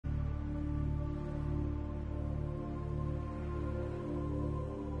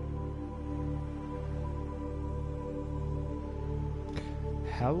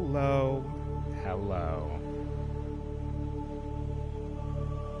Hello, hello.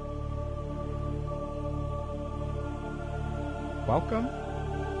 Welcome,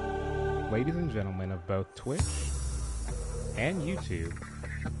 ladies and gentlemen of both Twitch and YouTube,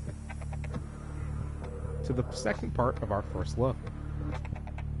 to the second part of our first look.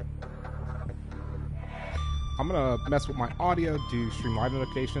 I'm going to mess with my audio, do stream live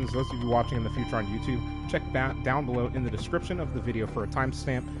notifications. Those of you watching in the future on YouTube, check down below in the description of the video for a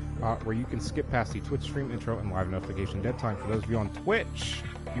timestamp where you can skip past the Twitch stream intro and live notification dead time. For those of you on Twitch,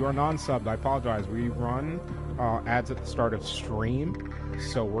 you are non-subbed. I apologize. We run ads at the start of stream,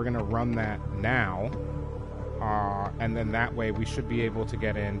 so we're going to run that now. And then that way we should be able to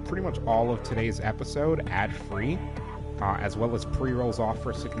get in pretty much all of today's episode ad-free, as well as pre-rolls off for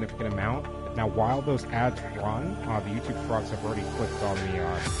a significant amount. Now, while those ads run, the YouTube frogs have already clicked on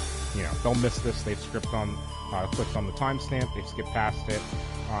the, they'll miss this. They've clicked on the timestamp. They've skipped past it.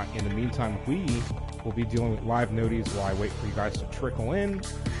 In the meantime, we will be dealing with live noties while I wait for you guys to trickle in.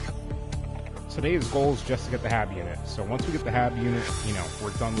 Today's goal is just to get the hab unit. So once we get the hab unit,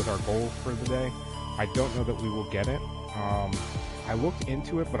 we're done with our goal for the day. I don't know that we will get it. I looked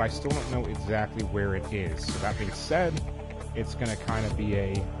into it, but I still don't know exactly where it is. So that being said, it's going to kind of be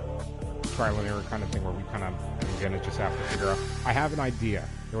a trial and error kind of thing where we kind of, again, just have to figure out. I have an idea.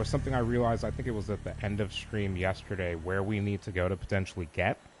 There was something I realized, I think it was at the end of stream yesterday, where we need to go to potentially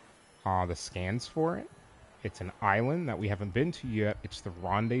get the scans for it. It's an island that we haven't been to yet. It's the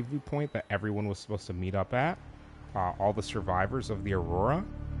rendezvous point that everyone was supposed to meet up at. All the survivors of the Aurora.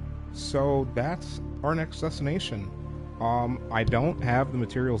 So that's our next destination. I don't have the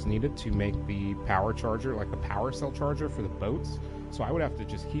materials needed to make the power charger, like the power cell charger for the boats. So I would have to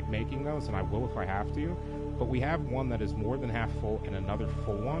just keep making those, and I will if I have to. But we have one that is more than half full and another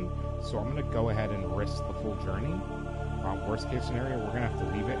full one. So I'm going to go ahead and risk the full journey. Worst case scenario, we're going to have to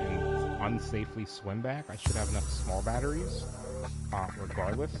leave it and unsafely swim back. I should have enough small batteries,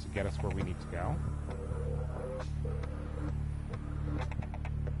 regardless, to get us where we need to go.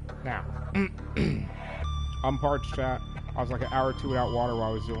 Now, I'm parched, chat. I was like an hour or two without water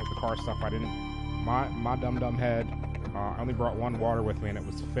while I was dealing with the car stuff. I didn't, my dumb head, I only brought one water with me, and it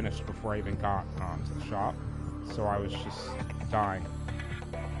was finished before I even got to the shop. So I was just dying.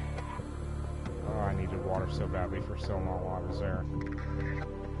 I needed water so badly for so long while I was there.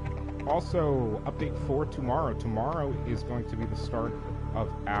 Also, update for tomorrow. Tomorrow is going to be the start of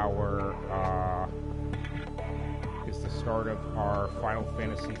our, Final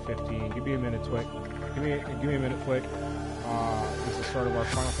Fantasy 15. Give me a minute, Twit. Give me a minute, Flick. It's the start of our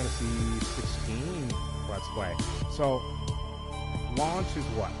Final Fantasy 16 Let's Play. So, launch is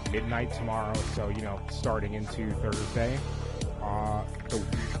what? Midnight tomorrow, so, starting into Thursday.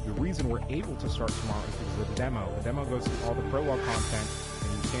 The reason we're able to start tomorrow is because of the demo. The demo goes through all the prologue content,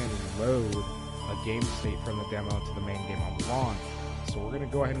 and you can load a game state from the demo to the main game on launch. So we're going to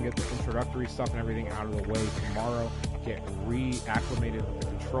go ahead and get the introductory stuff and everything out of the way tomorrow, get reacclimated with the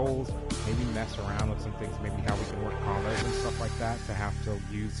controls, maybe mess around with some things, maybe how we can work combos and stuff like that to have to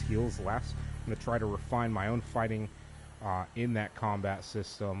use heals less. I'm going to try to refine my own fighting in that combat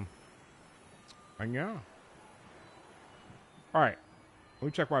system. And yeah. Alright, let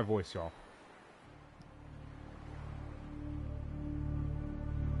me check my voice, y'all.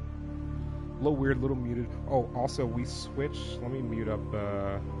 A little weird, a little muted. Oh, also we switched, let me mute up,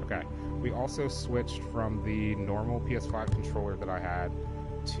 okay. We also switched from the normal PS5 controller that I had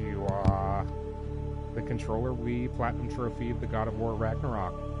to, the controller we Platinum Trophy the God of War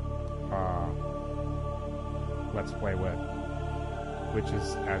Ragnarok, Let's Play with. Which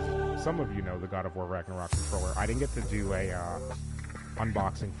is, as some of you know, the God of War Ragnarok controller. I didn't get to do a,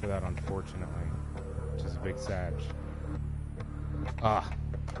 unboxing for that, unfortunately. Which is a big sad.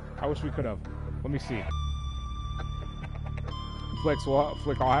 I wish we could have. Let me see. Flick,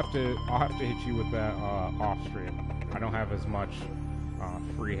 I'll have to hit you with that off stream. I don't have as much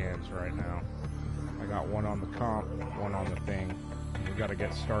free hands right now. I got one on the comp, one on the thing. We got to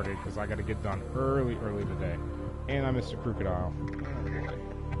get started because I got to get done early today. And I missed a crocodile.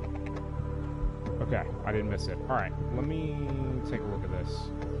 Okay, I didn't miss it. All right, let me take a look at this.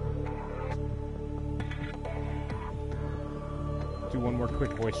 Do one more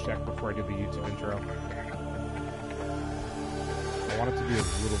quick voice check before I do the YouTube intro. I want it to be a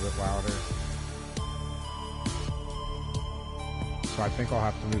little bit louder. So I think I'll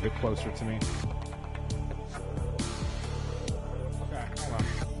have to move it closer to me. Okay, hold on.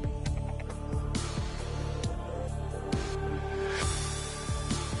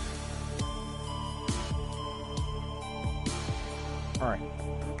 Alright.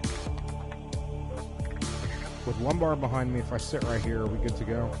 With lumbar behind me, if I sit right here, are we good to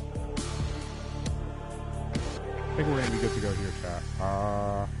go? I think we're going to be good to go here, chat.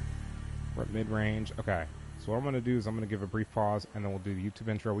 We're at mid-range. Okay. So what I'm going to do is I'm going to give a brief pause, and then we'll do the YouTube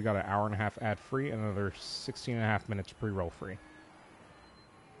intro. We got an hour and a half ad-free and another 16 and a half minutes pre-roll free.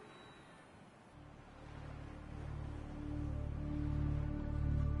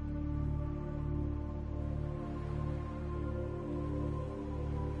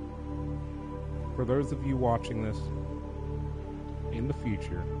 For those of you watching this in the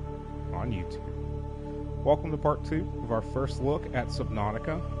future on YouTube, welcome to part 2 of our first look at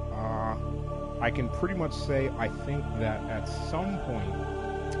Subnautica. I can pretty much say I think that at some point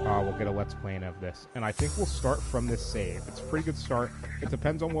we'll get a Let's Playing of this, and I think we'll start from this save. It's a pretty good start. It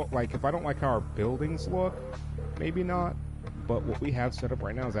depends on what, like, if I don't like how our buildings look, maybe not, but what we have set up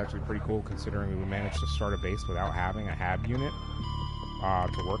right now is actually pretty cool considering we managed to start a base without having a HAB unit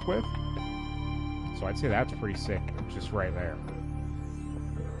to work with. So I'd say that's pretty sick, just right there.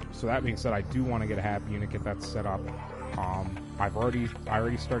 So that being said, I do want to get a HAB unit, get that set up. I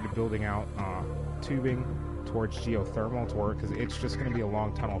already started building out tubing towards geothermal to work, because it's just going to be a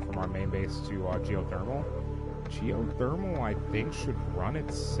long tunnel from our main base to geothermal. Geothermal, I think, should run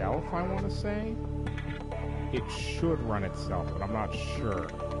itself, I want to say. It should run itself, but I'm not sure.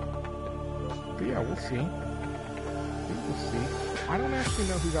 But yeah, we'll see. We'll see. I don't actually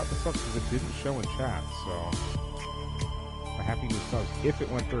know who got this up because it didn't show in chat, so I'm happy news does. If it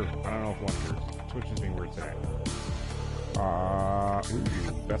went through, I don't know if it went through. Twitch is being weird today. Ooh,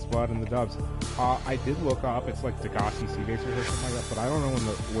 best bud in the dubs. I did look up. It's like Degassi Sea Bases or something like that, but I don't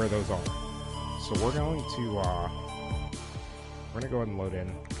know where those are. So we're going to go ahead and load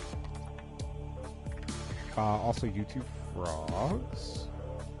in. Also, YouTube Frogs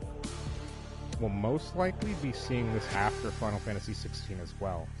will most likely be seeing this after Final Fantasy 16 as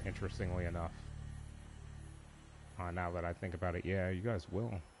well, interestingly enough. Now that I think about it, yeah, you guys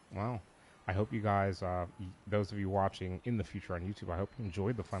will. Well, I hope you guys, those of you watching in the future on YouTube, I hope you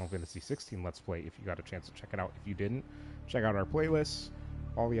enjoyed the Final Fantasy 16 Let's Play if you got a chance to check it out. If you didn't, check out our playlists.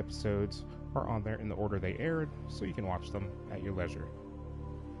 All the episodes are on there in the order they aired, so you can watch them at your leisure.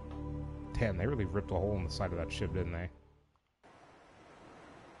 Damn, they really ripped a hole in the side of that ship, didn't they?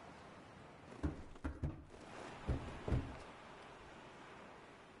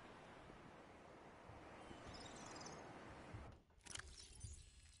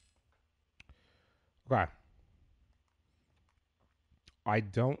 Okay. I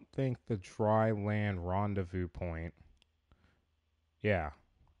don't think the dry land rendezvous point. Yeah.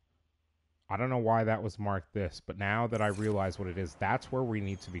 I don't know why that was marked this, but now that I realize what it is, that's where we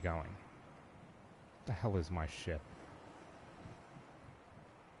need to be going. What the hell is my ship?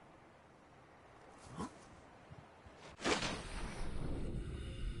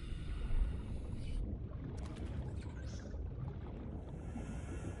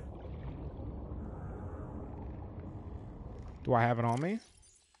 Do I have it on me?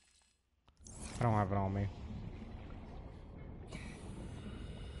 I don't have it on me.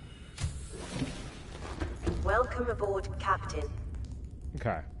 Welcome aboard, Captain.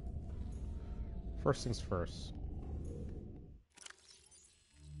 Okay. First things first.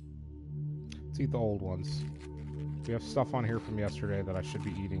 Let's eat the old ones. We have stuff on here from yesterday that I should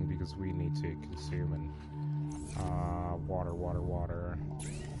be eating because we need to consume, and water.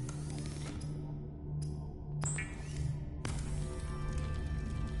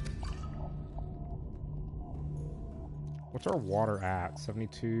 What's our water at?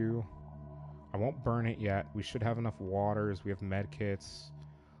 72. I won't burn it yet. We should have enough waters. We have med kits.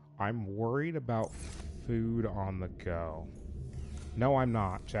 I'm worried about food on the go. No, I'm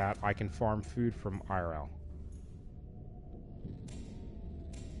not, chat. I can farm food from IRL.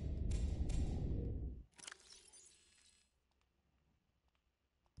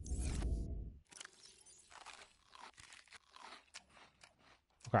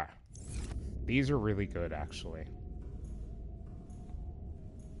 Okay. These are really good, actually.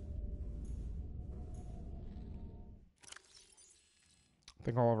 I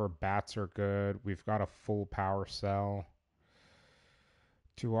think all of our bats are good. We've got a full power cell.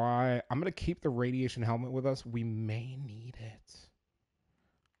 I'm going to keep the radiation helmet with us. We may need it.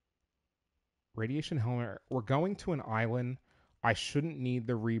 Radiation helmet. We're going to an island. I shouldn't need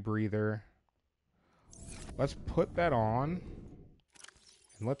the rebreather. Let's put that on.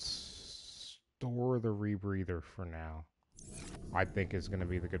 And let's store the rebreather for now. I think is going to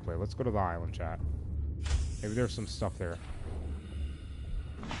be the good play. Let's go to the island, chat. Maybe there's some stuff there.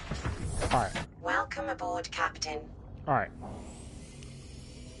 Alright. Welcome aboard, Captain. Alright.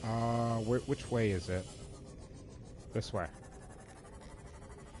 Which way is it? This way.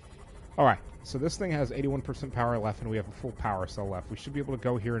 Alright, so this thing has 81% power left, and we have a full power cell left. We should be able to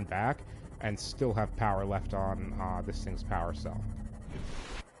go here and back, and still have power left on this thing's power cell.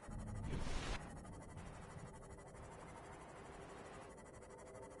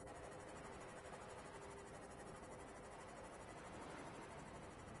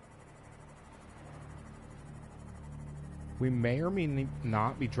 We may or may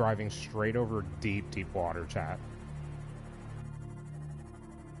not be driving straight over deep, deep water, chat.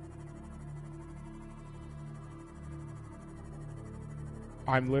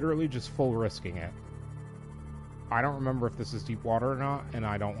 I'm literally just full risking it. I don't remember if this is deep water or not, and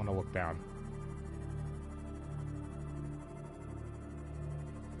I don't want to look down.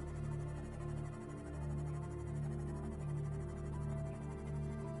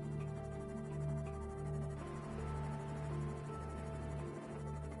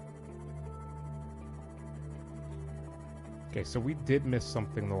 Okay, so we did miss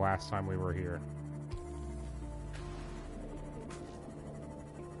something the last time we were here.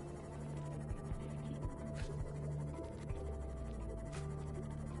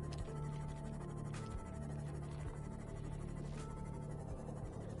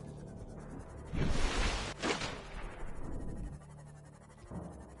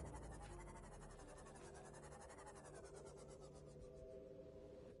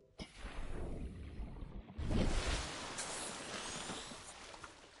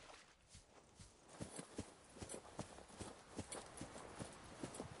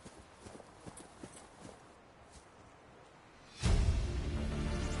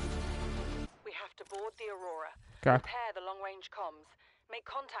 Okay. Repair the long-range comms. Make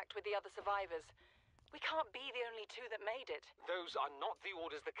contact with the other survivors. We can't be the only two that made it. Those are not the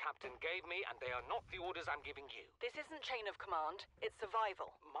orders the captain gave me, and they are not the orders I'm giving you. This isn't chain of command. It's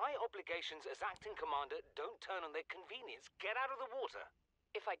survival. My obligations as acting commander don't turn on their convenience. Get out of the water.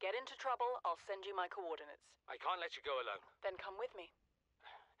 If I get into trouble, I'll send you my coordinates. I can't let you go alone. Then come with me.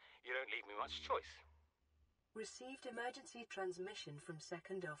 You don't leave me much choice. Received emergency transmission from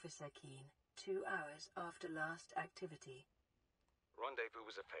Second Officer Keen. 2 hours after last activity. Rendezvous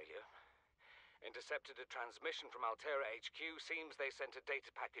was a failure. Intercepted a transmission from Altera HQ. Seems they sent a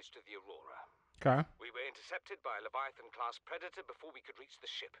data package to the Aurora. Okay. We were intercepted by a Leviathan-class predator before we could reach the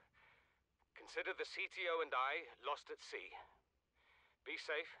ship. Consider the CTO and I lost at sea. Be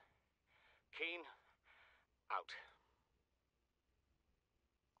safe. Keen, out.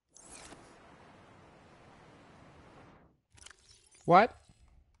 What?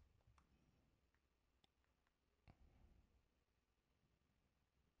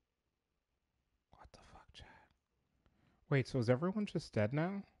 Wait, so is everyone just dead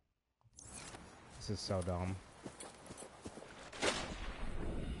now? This is so dumb.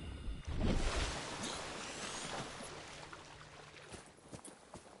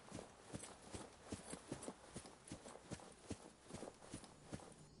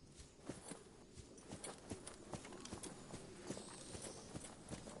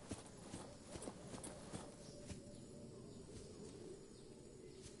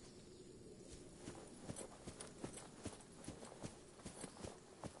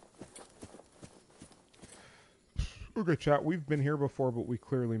 Okay, chat, we've been here before, but we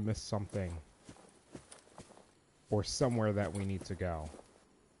clearly missed something. Or somewhere that we need to go.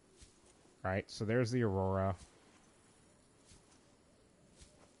 Right, so there's the Aurora.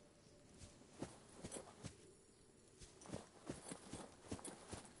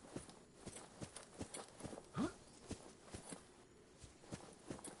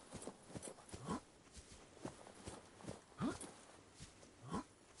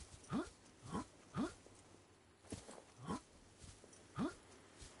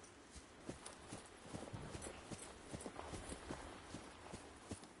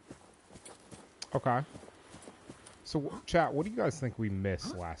 Okay. So, chat, what do you guys think we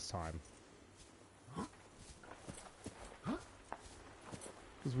missed last time?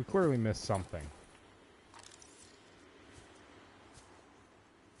 Because we clearly missed something.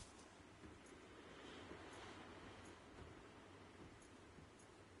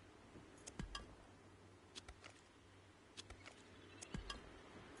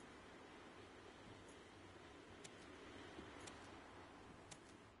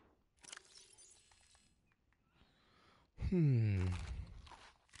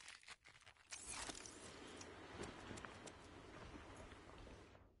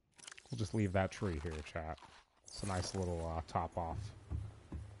 We'll just leave that tree here, chat. It's a nice little top off.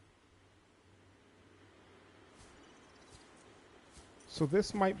 So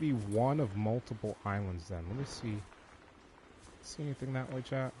this might be one of multiple islands then. Let me see. See anything that way,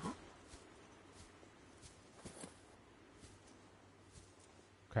 chat?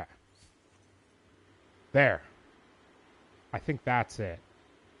 Okay. There. I think that's it.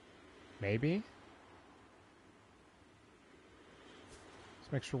 Maybe?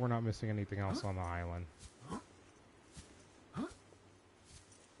 Let's make sure we're not missing anything else on the island.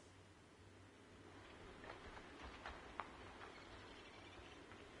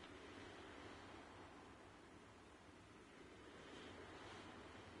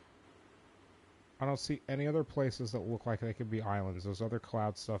 I don't see any other places that look like they could be islands. Those other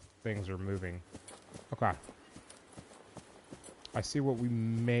cloud stuff things are moving. Okay. I see what we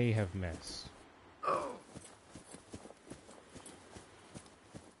may have missed.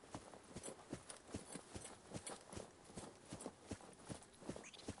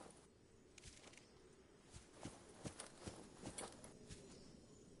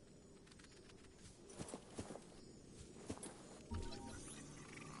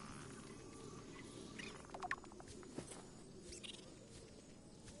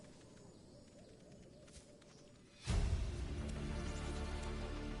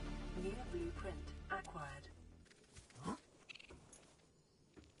 New blueprint acquired.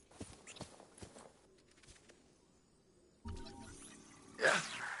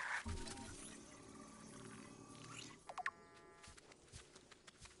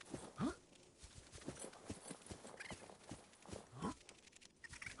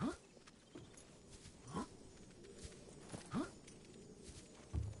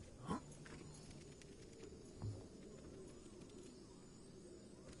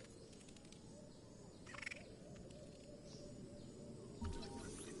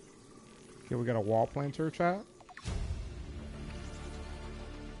 Okay, we got a wall planter, chat.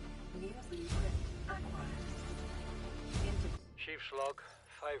 New blueprint acquired. Chief's log,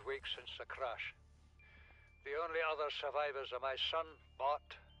 5 weeks since the crash. The only other survivors are my son, Bart,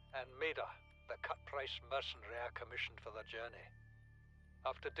 and Maida, the cut-price mercenary I commissioned for the journey.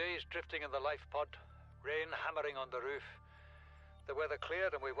 After days drifting in the life pod, rain hammering on the roof, the weather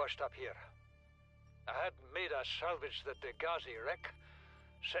cleared and we washed up here. I had Maida salvage the Degazi wreck,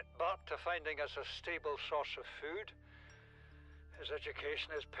 set Bart to finding us a stable source of food. His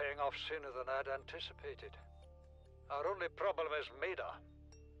education is paying off sooner than I'd anticipated. Our only problem is Maida.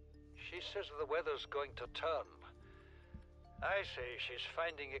 She says the weather's going to turn. I say she's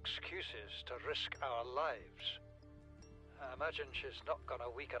finding excuses to risk our lives. I imagine she's not gonna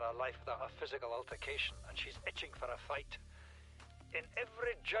weaken her life without a physical altercation, and she's itching for a fight. In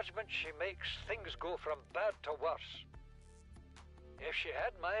every judgment she makes, things go from bad to worse. If she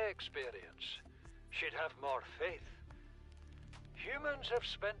had my experience, she'd have more faith. Humans have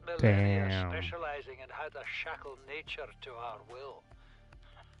spent millennia specializing in how to shackle nature to our will.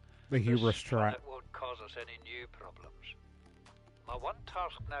 The hubris trap. It won't cause us any new problems. My one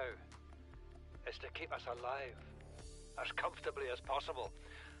task now is to keep us alive, as comfortably as possible,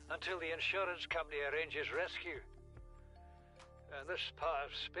 until the insurance company arranges rescue. In this part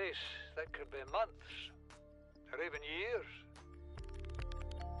of space, that could be months, or even years.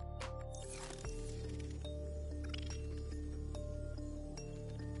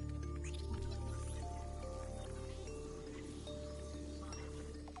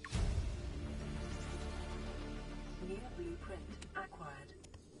 New blueprint acquired.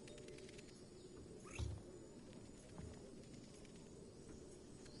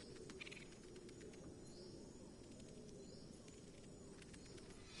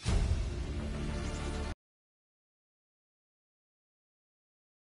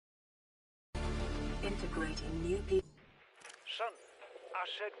 Integrating new people. Son, I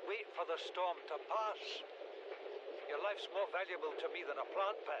said wait for the storm to pass. Your life's more valuable to me than a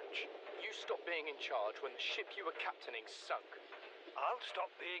plant patch. You stopped being in charge when the ship you were captaining sunk. I'll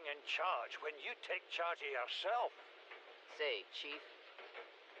stop being in charge when you take charge of yourself. Say, Chief.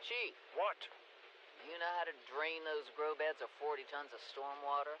 Chief, What? you know how to drain those grow beds of 40 tons of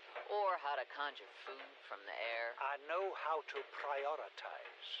stormwater? Or how to conjure food from the air? I know how to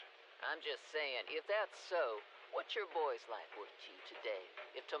prioritize. I'm just saying, if that's so, what's your boy's life worth to you today?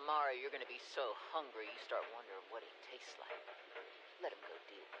 If tomorrow you're gonna be so hungry you start wondering what he tastes like. Let him go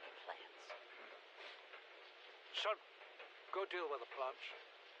deal with the plants. Son, go deal with the plants.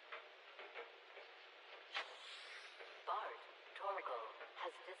 Bart, Torgal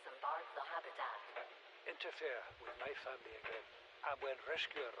has disembarked the habitat. Interfere with my family again, and when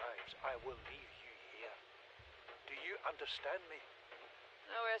rescue arrives, I will leave you here. Do you understand me?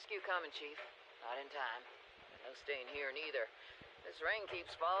 No rescue coming, Chief. Not in time. And no staying here neither. This rain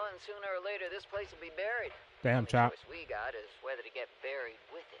keeps falling, sooner or later this place will be buried. Damn, The chap. only choice we got is whether to get buried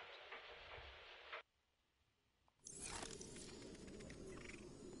with it.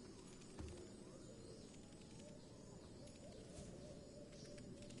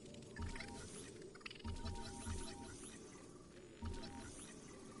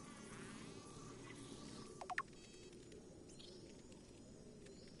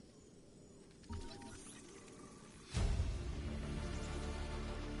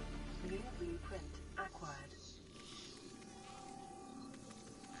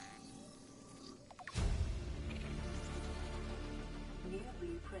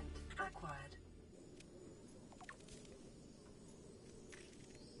 blueprint acquired.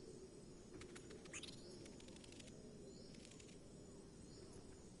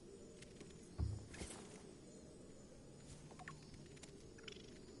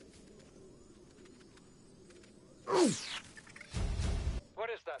 What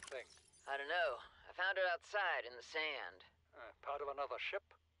is that thing? I don't know. I found it outside in the sand. Part of another ship?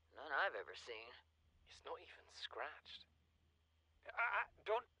 None I've ever seen. It's not even scratched.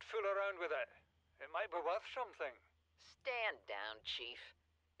 Don't fool around with it. It might be worth something. Stand down, Chief.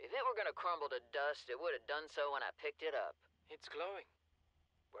 If it were gonna crumble to dust, it would have done so when I picked it up. It's glowing.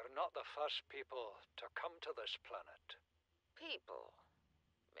 We're not the first people to come to this planet. People.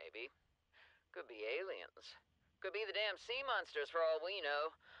 Maybe. Could be aliens. Could be the damn sea monsters for all we know.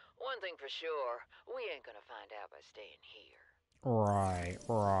 One thing for sure, we ain't gonna find out by staying here. Right,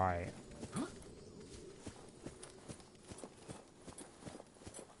 right.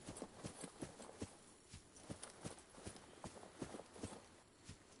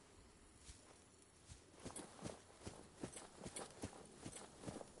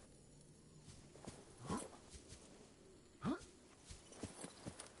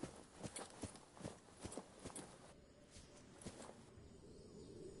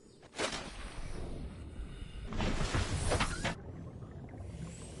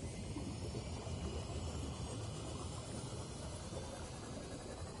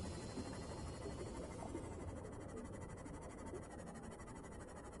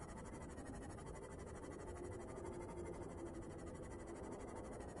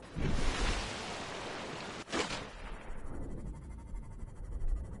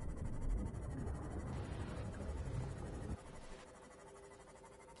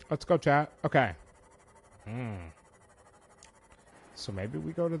 Let's go, chat. Okay. So maybe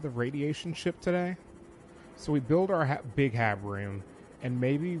we go to the radiation ship today? So we build our big hab room, and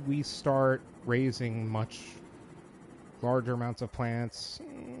maybe we start raising much larger amounts of plants.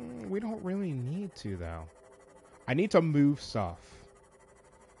 We don't really need to, though. I need to move stuff.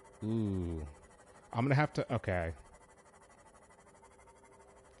 Ooh. I'm gonna have to... Okay.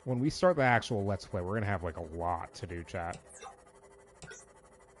 When we start the actual Let's Play, we're gonna have, like, a lot to do, chat.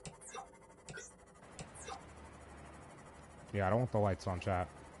 Yeah, I don't want the lights on, chat.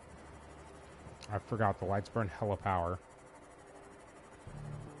 I forgot the lights burn hella power.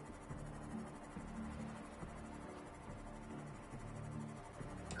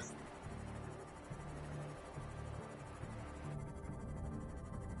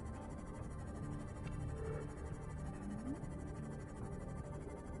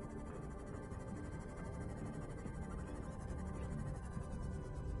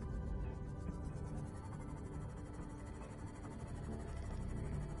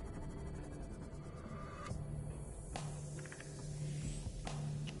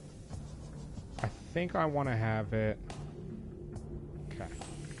 I think I want to have it... Okay.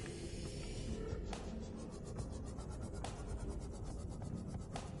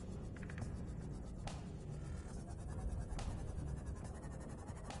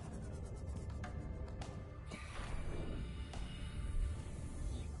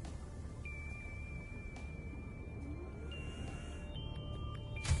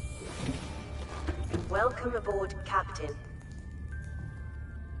 Welcome aboard, Captain.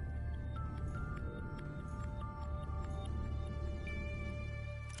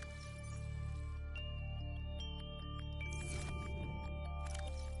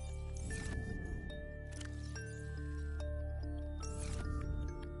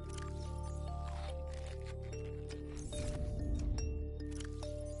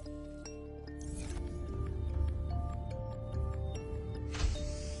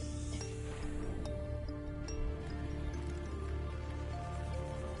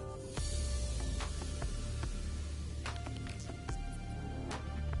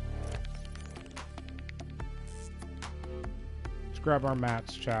 Let's grab our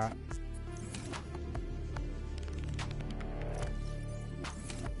mats, chat.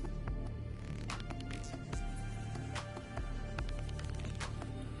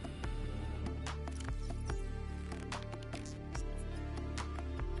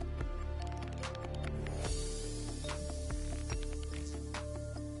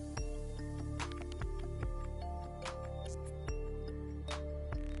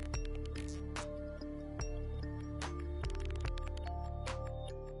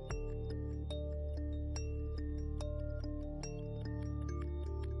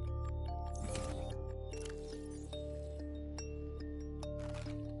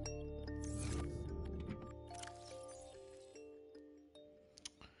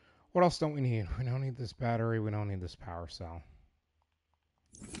 What else don't we need? We don't need this battery. We don't need this power cell.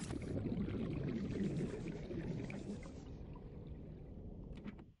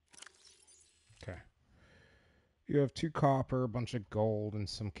 You have 2 copper, a bunch of gold, and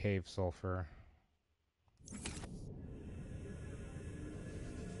some cave sulfur.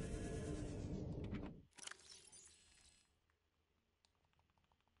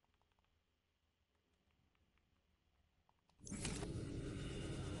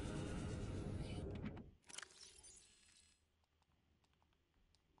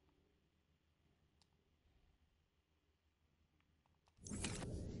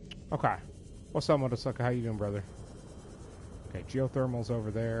 Okay. What's up, Motosuka? How you doing, brother? Okay, geothermal's over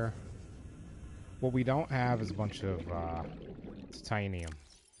there. What we don't have is a bunch of titanium.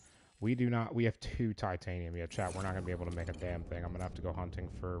 We do not. We have 2 titanium. Yeah, chat. We're not going to be able to make a damn thing. I'm going to have to go hunting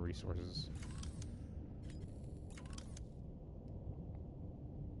for resources.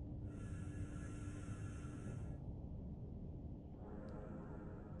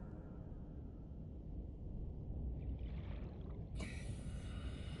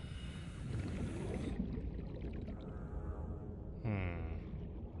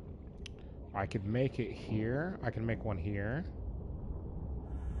 I could make it here. I can make one here.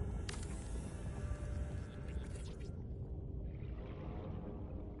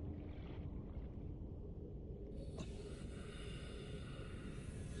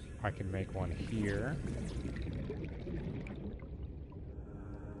 I can make one here.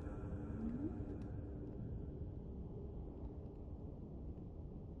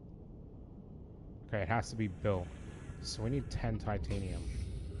 Okay, it has to be built. So we need 10 titanium.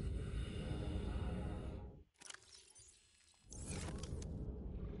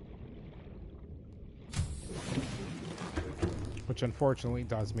 Which unfortunately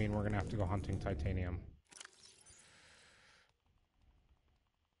does mean we're going to have to go hunting titanium.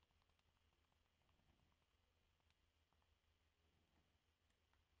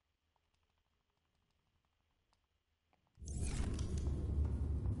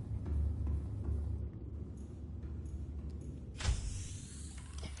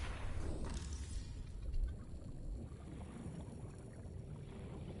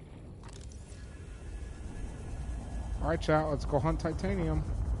 Alright, chat, let's go hunt titanium.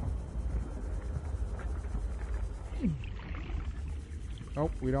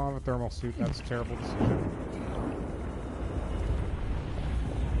 Nope, we don't have a thermal suit. That's a terrible decision.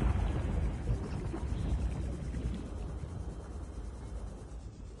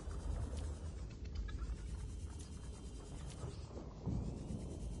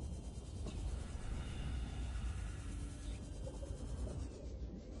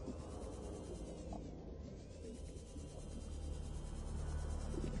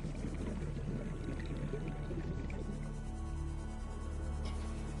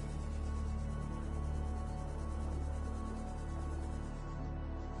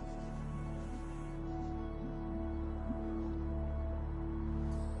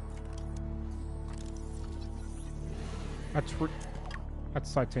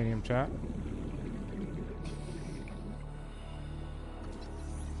 That's titanium, chat.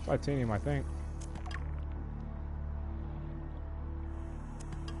 Titanium, I think.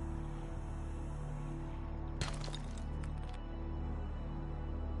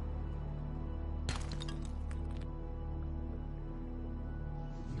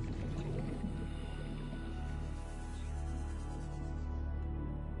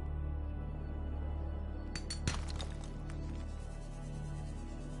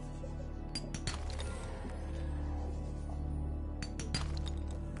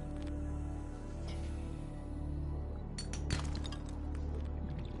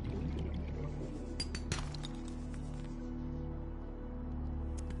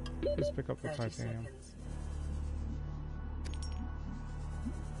 Just pick up the titanium.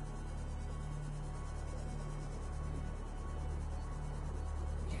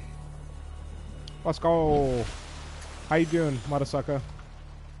 Let's go. How you doing, Motosuka?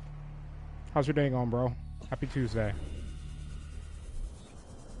 How's your day going, bro? Happy Tuesday.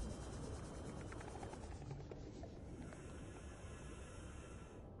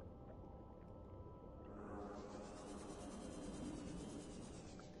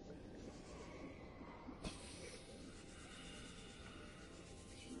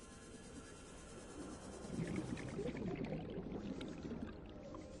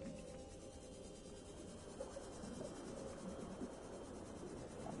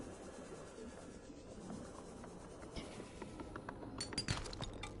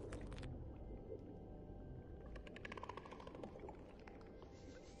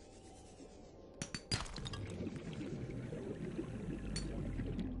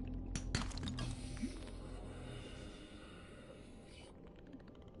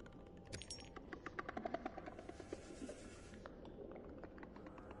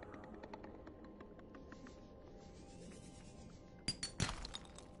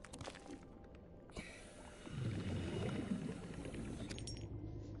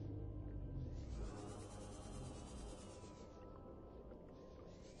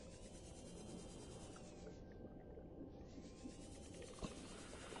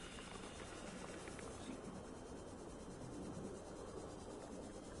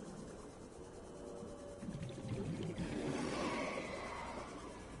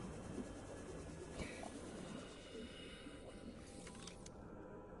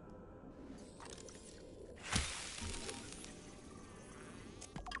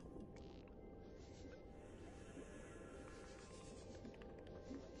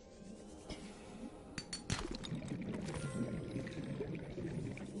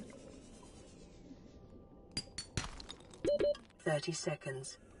 30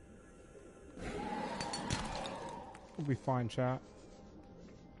 seconds. We'll be fine, chat.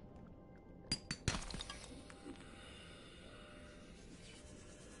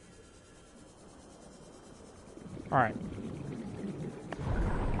 Alright.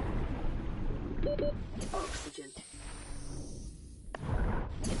 Oxygen.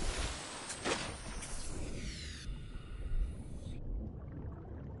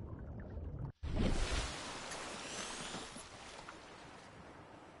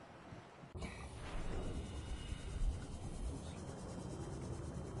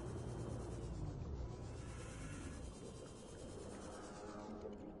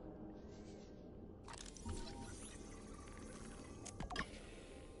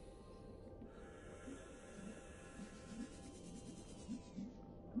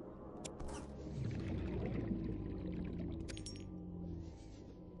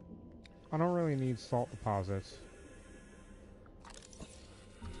 I don't really need salt deposits.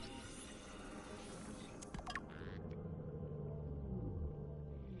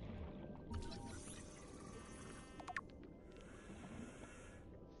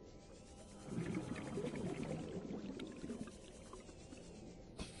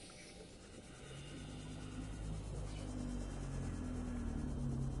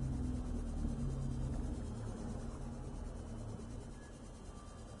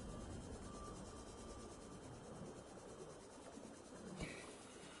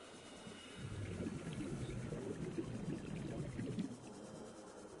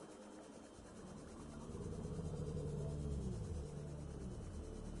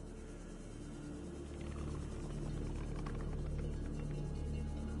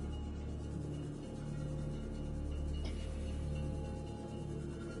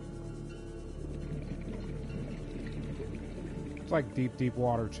 It's like deep, deep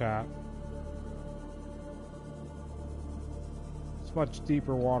water, chat. It's much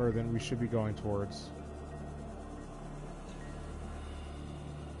deeper water than we should be going towards.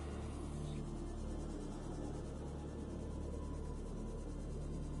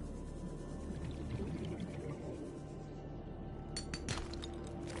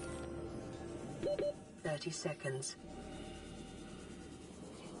 Seconds.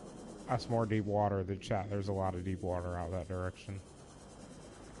 That's more deep water. The chat, there's a lot of deep water out that direction.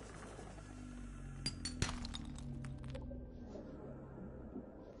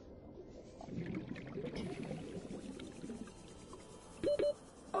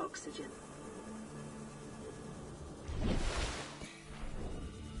 Oxygen.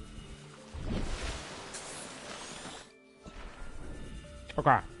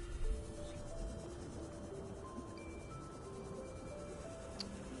 Okay.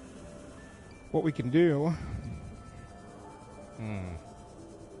 What we can do...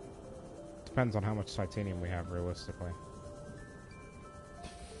 Depends on how much titanium we have, realistically.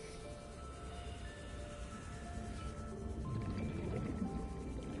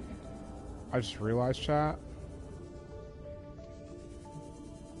 I just realized, chat,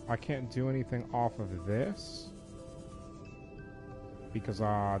 I can't do anything off of this because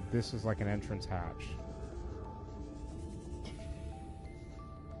this is like an entrance hatch.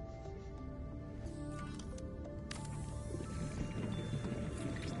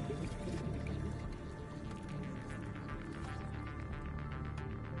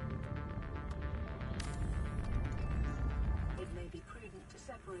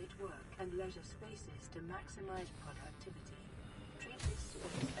 And leisure spaces to maximize productivity. Treat this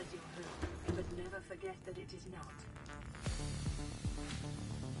space as your home, but never forget that it is not.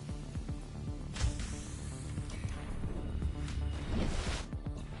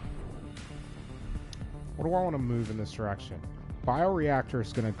 What do I want to move in this direction? Bioreactor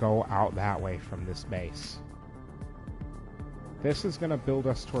is going to go out that way from this base. This is going to build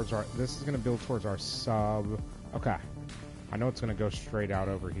us towards our... This is going to build towards our sub... Okay. I know it's going to go straight out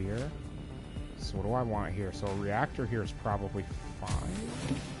over here. So what do I want here? So a reactor here is probably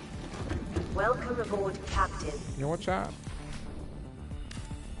fine. Welcome aboard, Captain. You know what, chat?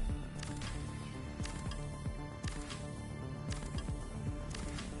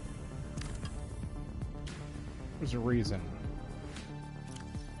 There's a reason.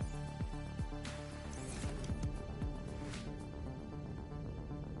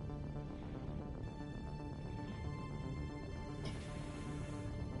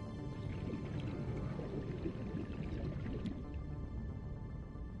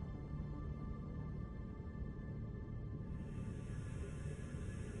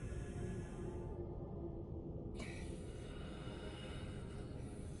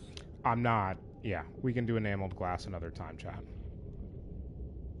 I'm not. Yeah, we can do enameled glass another time, chat.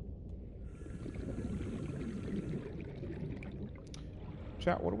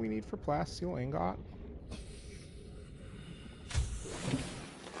 Chat, what do we need for plasteel ingot?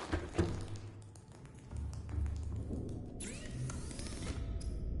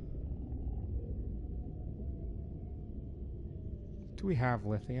 Do we have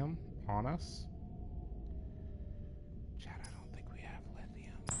lithium on us? Chat, I don't think we have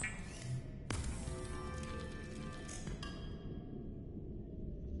lithium.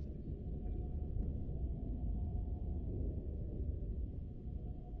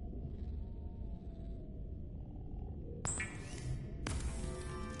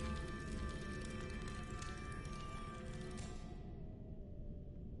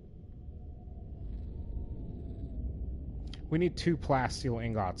 We need 2 plasteel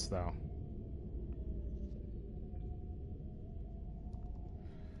ingots, though.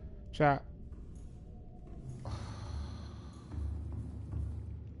 Chat.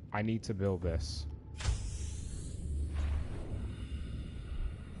 I need to build this.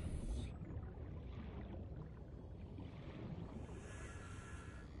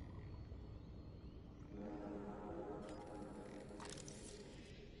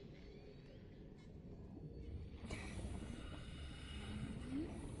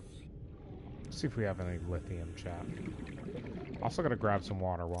 See if we have any lithium, chat. Also gotta grab some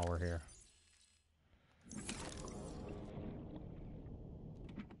water while we're here.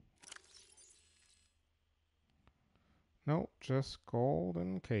 Nope, just gold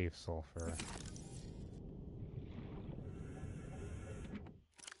and cave sulfur.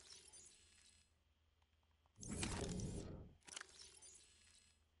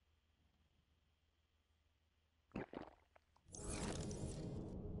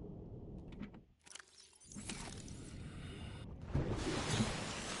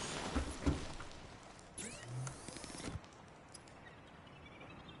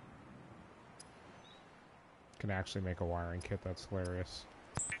 Can actually make a wiring kit, that's hilarious.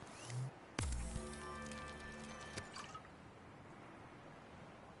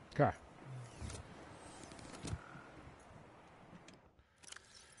 Okay.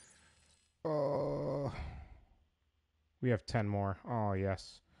 We have 10 more. Oh,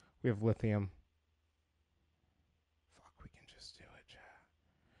 yes. We have lithium. Fuck, we can just do it, chat.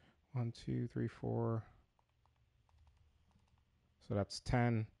 1, 2, 3, 4. So that's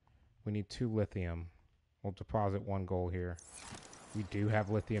 10. We need 2 lithium. We'll deposit 1 gold here. We do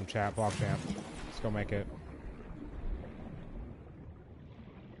have lithium, chat. Block champ. Let's go make it.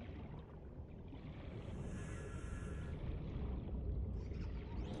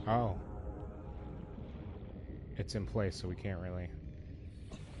 Oh. It's in place, so we can't really...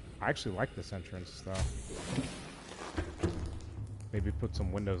 I actually like this entrance, though. Maybe put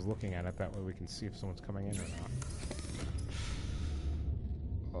some windows looking at it. That way we can see if someone's coming in or not.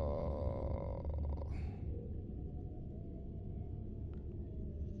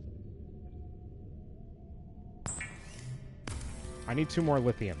 I need 2 more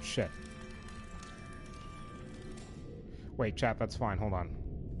lithium. Shit. Wait, chat, that's fine. Hold on.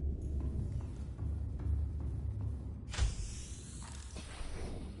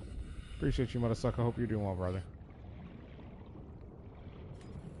 Appreciate you, Mothersucker. Hope you're doing well, brother.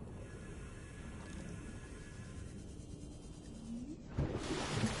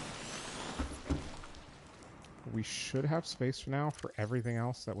 We should have space for now for everything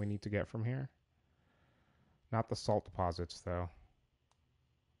else that we need to get from here. Not the salt deposits, though.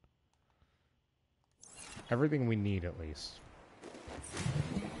 Everything we need, at least.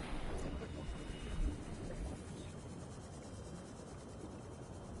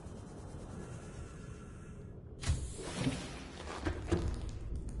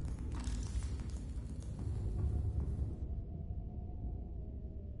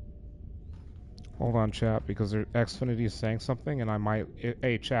 Hold on, chat, because Xfinity is saying something, and I might...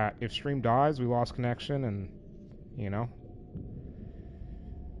 Hey, chat, if stream dies, we lost connection, and... You know?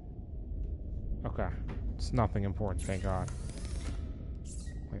 Okay. It's nothing important, thank God.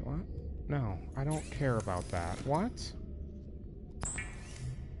 Wait, what? No, I don't care about that. What?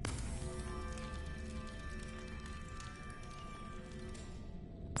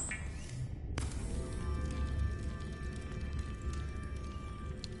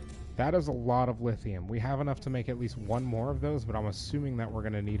 That is a lot of lithium. We have enough to make at least 1 more of those, but I'm assuming that we're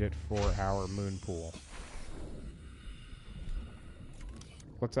going to need it for our moon pool.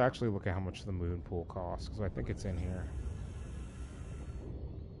 Let's actually look at how much the moon pool costs, because I think it's in here.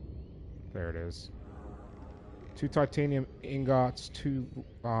 There it is. 2 titanium ingots, 2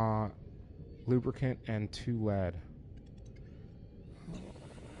 lubricant, and 2 lead.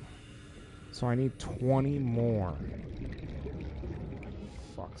 So I need 20 more.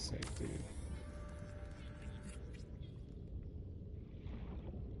 Fuck's sake, dude.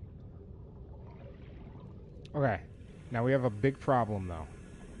 Okay. Now we have a big problem, though.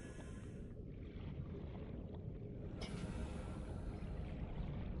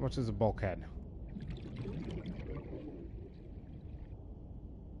 How much is a bulkhead?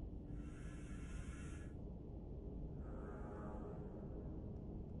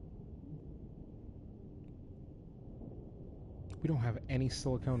 We don't have any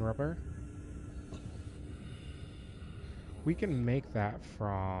silicone rubber. We can make that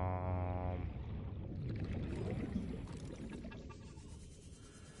from...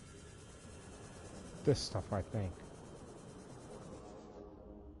 this stuff, I think.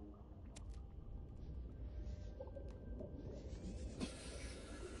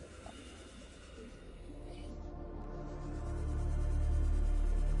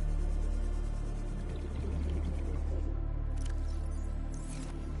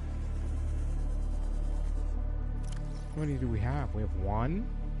 How many do we have? We have one?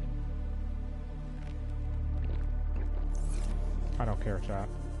 I don't care, chat.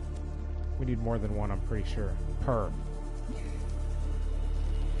 We need more than one, I'm pretty sure. Per.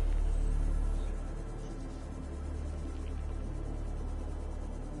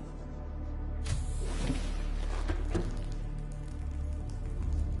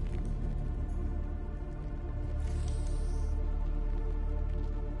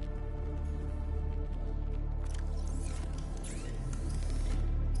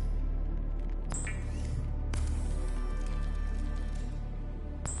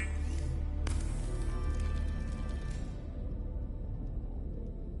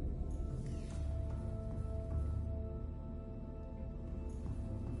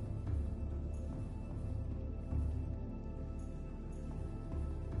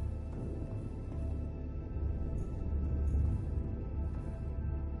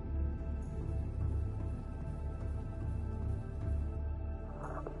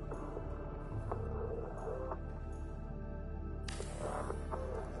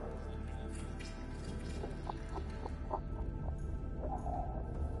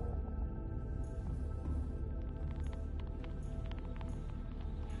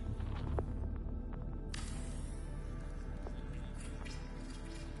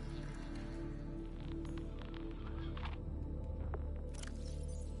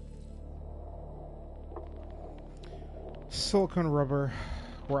 Silicone rubber.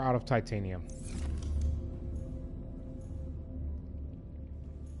 We're out of titanium.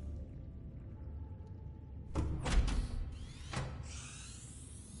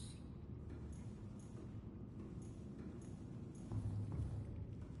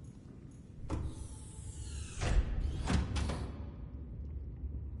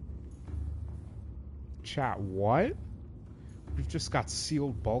 Chat, what? We've just got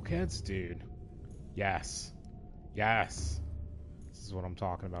sealed bulkheads? Dude. Yes. Yes. This is what I'm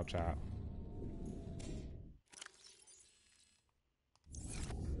talking about, chat.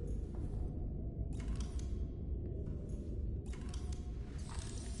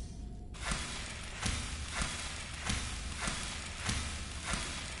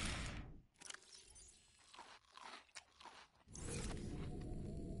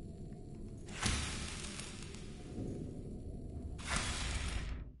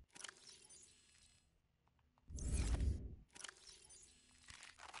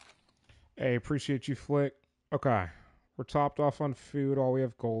 Hey, appreciate you, Flick. Okay. We're topped off on food. All we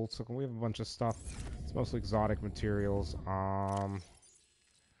have gold. So we have a bunch of stuff. It's mostly exotic materials. We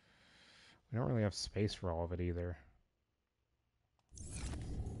don't really have space for all of it either.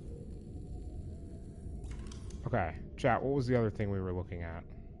 Okay. Chat, what was the other thing we were looking at?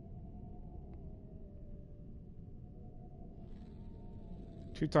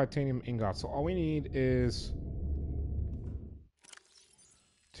 Two titanium ingots. So all we need is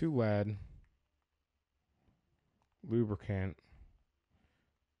 2 lead, lubricant,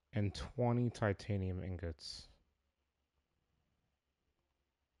 and 20 titanium ingots.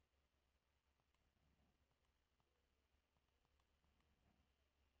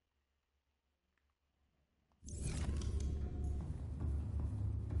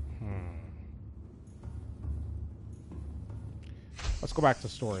 Let's go back to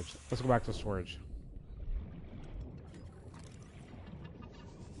storage. Let's go back to storage.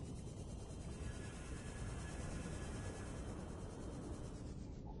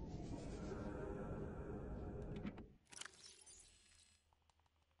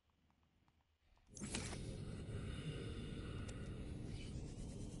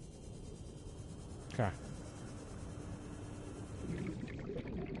 Okay.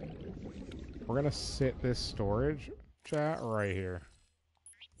 We're gonna sit this storage chat right here.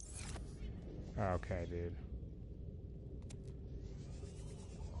 Okay, dude.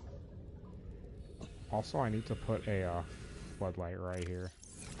 Also, I need to put a floodlight right here.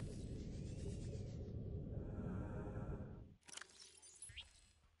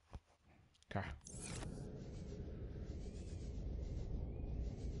 Okay.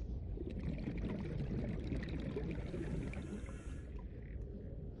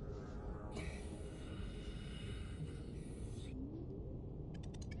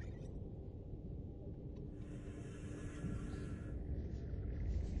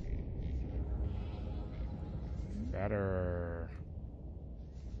 Better.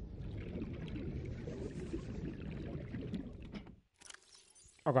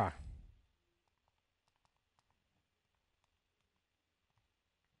 Okay.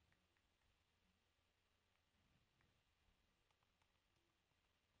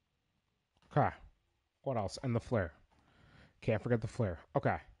 Okay. What else? And the flare. Can't forget the flare.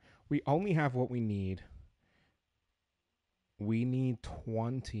 Okay. We only have what we need. We need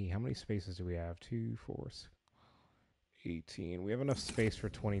 20. How many spaces do we have? 2, 4, 18. We have enough space for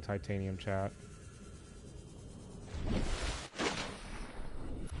 20 titanium, chat.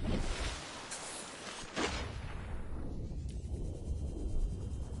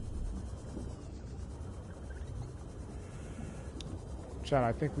 Chat,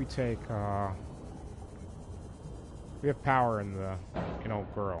 I think we take, we have power in the,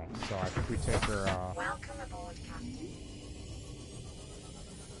 old girl, so I think we take her, Welcome aboard, Captain.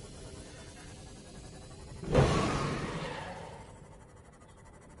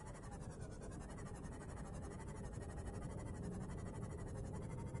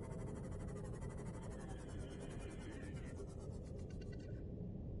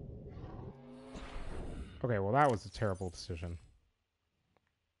 Okay, well that was a terrible decision.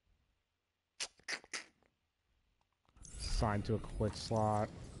 Assigned to a quick slot.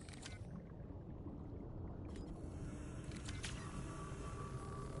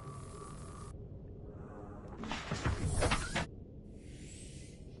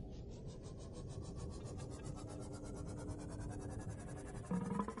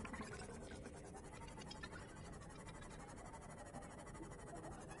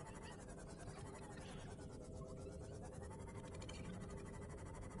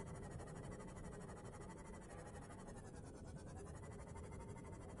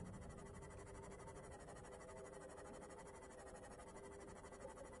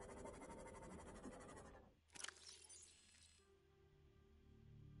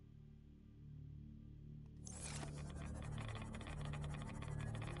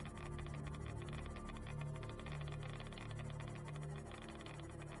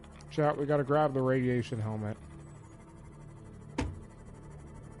 Chat, we gotta grab the radiation helmet.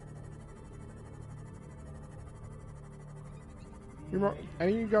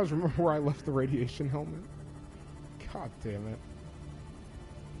 Any of you guys remember where I left the radiation helmet? God damn it.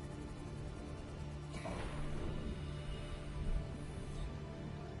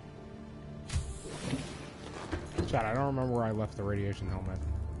 Chat, I don't remember where I left the radiation helmet.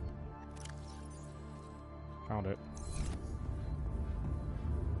 Found it.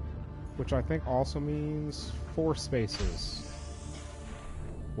 Which I think also means 4 spaces.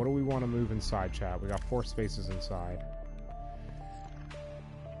 What do we want to move inside, chat? We got 4 spaces inside.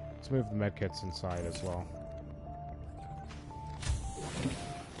 Let's move the medkits inside as well.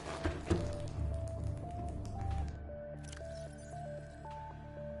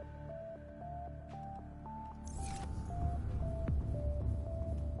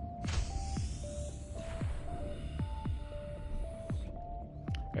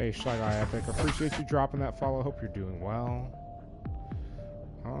 Hey, Shy Guy Epic, appreciate you dropping that follow. Hope you're doing well.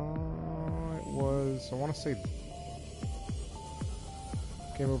 It was, I want to say,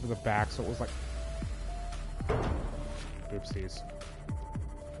 came over the back, so it was like, oopsies.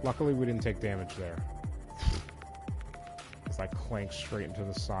 Luckily, we didn't take damage there. It's like clanked straight into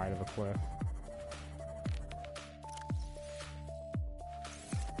the side of a cliff.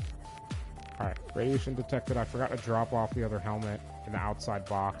 Alright, radiation detected. I forgot to drop off the other helmet in the outside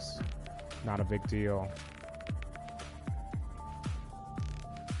box. Not a big deal.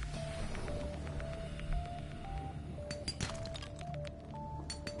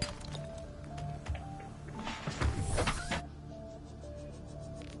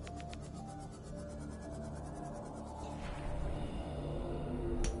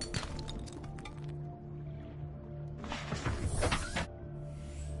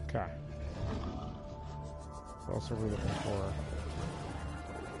 Okay. What else are we looking for?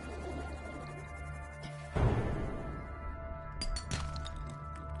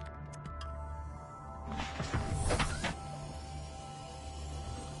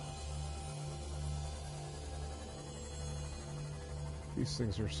 These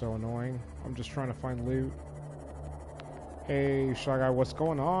things are so annoying. I'm just trying to find loot. Hey, Shy Guy, what's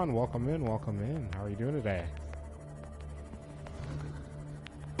going on? Welcome in, welcome in. How are you doing today?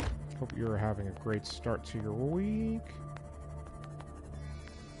 Hope you're having a great start to your week.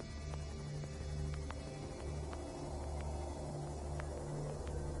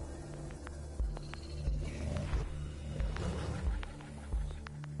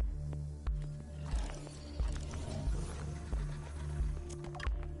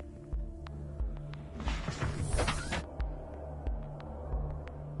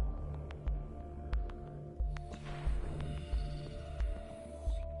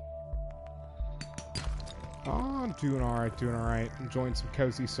 Oh, I'm doing alright, doing alright. Enjoying some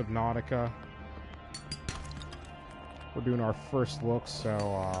cozy Subnautica. We're doing our first look, so,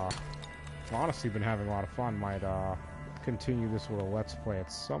 I've honestly been having a lot of fun. Might, continue this with a Let's Play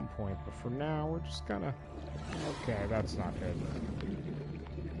at some point, but for now, we're just gonna... Okay, that's not good.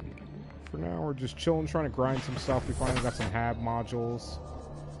 For now, we're just chilling, trying to grind some stuff. We finally got some HAB modules,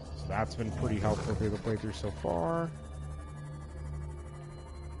 so that's been pretty helpful through the playthrough so far.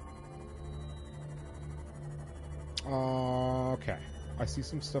 Okay. I see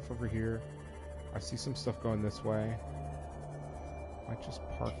some stuff over here. I see some stuff going this way. I might just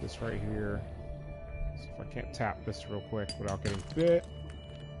park this right here. So if I can't tap this real quick without getting bit.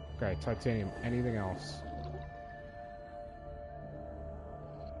 Okay, titanium. Anything else?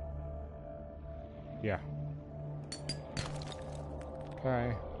 Yeah.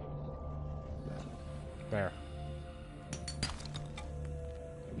 Okay. There.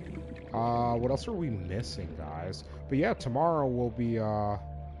 What else are we missing, guys? But yeah, tomorrow we'll be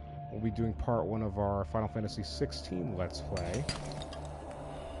doing part 1 of our Final Fantasy 16 Let's Play.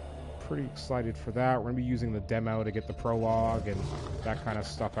 Pretty excited for that. We're gonna be using the demo to get the prologue and that kind of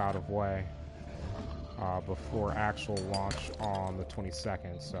stuff out of way before actual launch on the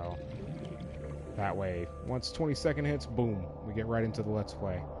 22nd. So that way, once 22nd hits, boom, we get right into the Let's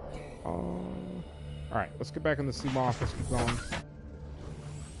Play. All right, let's get back in the sea moth. Let's keep going.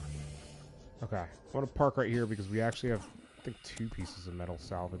 Okay, I want to park right here because we actually have, I think, 2 pieces of metal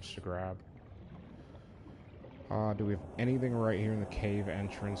salvage to grab. Do we have anything right here in the cave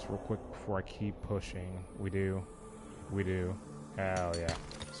entrance real quick before I keep pushing? We do. We do. Hell yeah.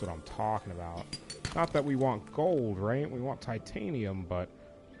 That's what I'm talking about. Not that we want gold, right? We want titanium, but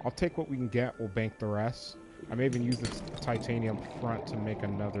I'll take what we can get. We'll bank the rest. I may even use the titanium front to make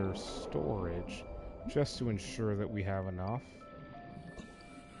another storage just to ensure that we have enough.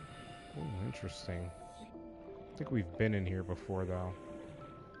 Ooh, interesting. I think we've been in here before, though.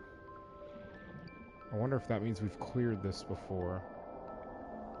 I wonder if that means we've cleared this before.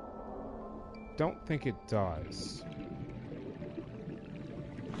 Don't think it does.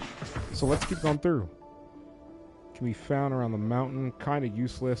 So let's keep going through. Can be found around the mountain. Kind of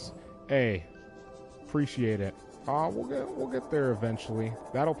useless. Hey, appreciate it. We'll get there eventually.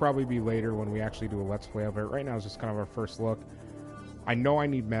 That'll probably be later when we actually do a Let's Play of it. Right now it's just kind of our first look. I know I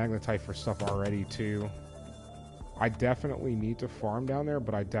need magnetite for stuff already, too. I definitely need to farm down there,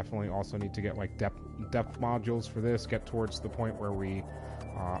 but I definitely also need to get, like, depth modules for this, get towards the point where we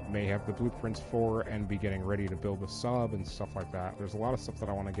may have the blueprints for and be getting ready to build the sub and stuff like that. There's a lot of stuff that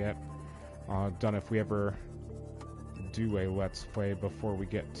I want to get done if we ever do a Let's Play before we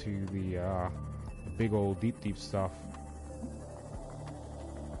get to the big old deep stuff.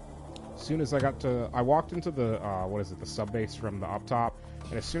 As soon as I got to, I walked into the, the sub base from the up top,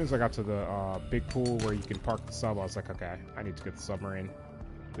 and as soon as I got to the big pool where you can park the sub, I was like, okay, I need to get the submarine.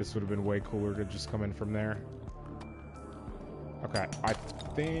 This would have been way cooler to just come in from there. Okay, I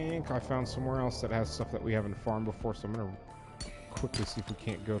think I found somewhere else that has stuff that we haven't farmed before, so I'm going to quickly see if we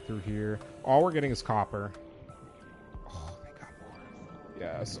can't go through here. All we're getting is copper. Oh, they got more.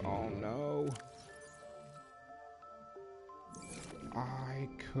 Yes, oh no. I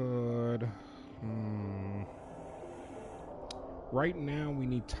could... Right now, we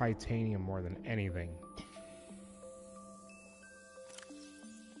need titanium more than anything.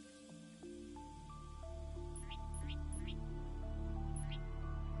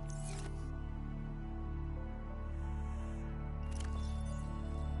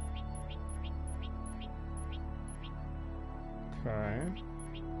 Okay.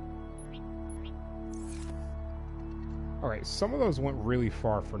 Alright, some of those went really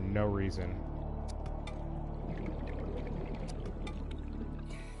far for no reason.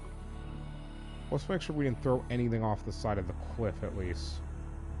 Let's make sure we didn't throw anything off the side of the cliff, at least.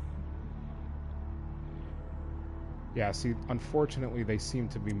 Yeah, see, unfortunately, they seem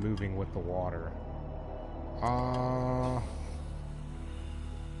to be moving with the water.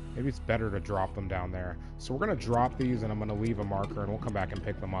 Maybe it's better to drop them down there. So we're going to drop these, and I'm going to leave a marker, and we'll come back and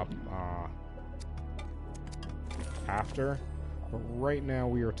pick them up after. But right now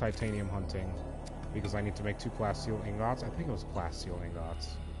we are titanium hunting because I need to make 2 plasteel ingots. I think it was plasteel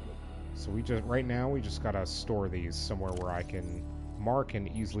ingots. So right now we just got to store these somewhere where I can mark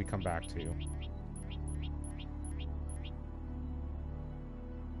and easily come back to.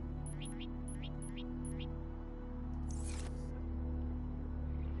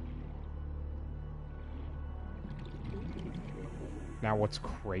 Now what's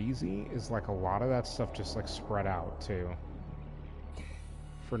crazy is like a lot of that stuff just like spread out too.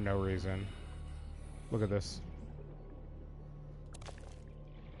 For no reason. Look at this.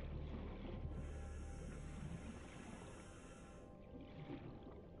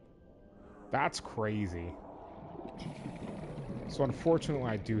 That's crazy. So unfortunately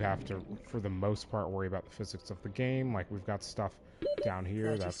I do have to, for the most part, worry about the physics of the game. Like we've got stuff down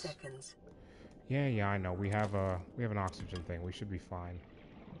here 30 that's... seconds. Yeah, I know. We have an oxygen thing. We should be fine.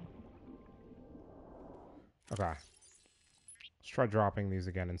 Okay. Let's try dropping these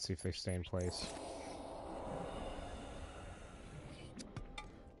again and see if they stay in place.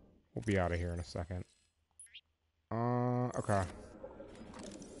 We'll be out of here in a second. Okay.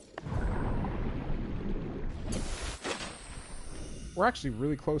 We're actually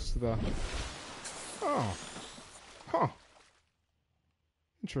really close to the... Oh. Huh.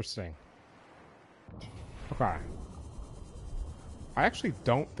 Interesting. Okay. I actually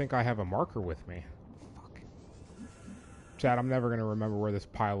don't think I have a marker with me. Fuck. Chad, I'm never going to remember where this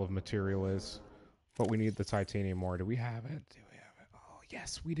pile of material is. But we need the titanium ore. Do we have it? Do we have it? Oh,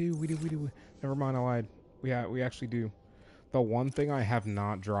 yes, we do. We do. Never mind, I lied. We actually do. The one thing I have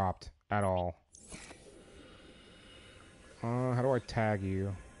not dropped at all. How do I tag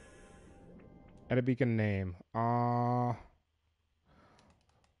you? Edit beacon name.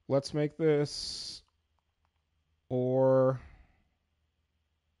 Let's make this... Or...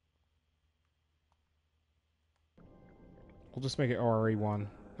 We'll just make it RE1.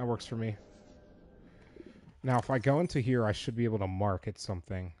 That works for me. Now, if I go into here, I should be able to mark it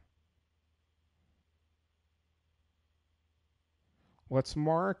something. Let's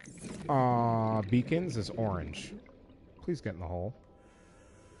mark beacons as orange. Please get in the hole.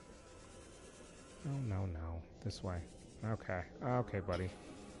 No. This way. Okay. Okay, buddy.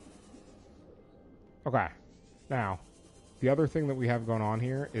 Okay. Now, the other thing that we have going on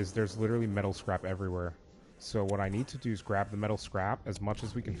here is there's literally metal scrap everywhere. So what I need to do is grab the metal scrap as much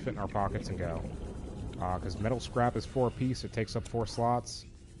as we can fit in our pockets and go. Because metal scrap is 4 apiece. It takes up 4 slots.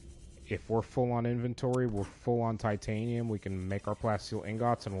 If we're full on inventory, we're full on titanium, we can make our plasteel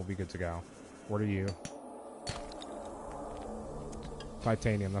ingots and we'll be good to go. What are you?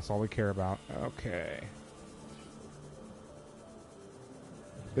 Titanium, that's all we care about. Okay.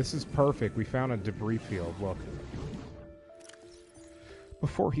 This is perfect. We found a debris field. Look.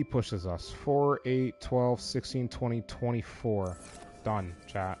 Before he pushes us. 4, 8, 12, 16, 20, 24. Done,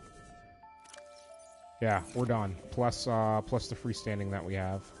 chat. Yeah, we're done. Plus the freestanding that we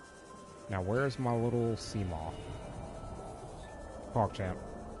have. Now, where's my little sea moth? PogChamp.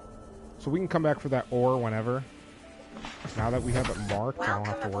 So we can come back for that ore whenever. Now that we have it marked, I don't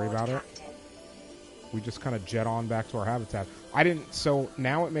have to worry about it. We just kind of jet on back to our habitat. So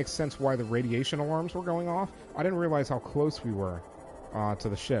now it makes sense why the radiation alarms were going off. I didn't realize how close we were to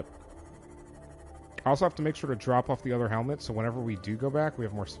the ship. I also have to make sure to drop off the other helmet, so whenever we do go back, we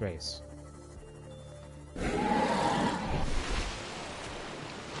have more space.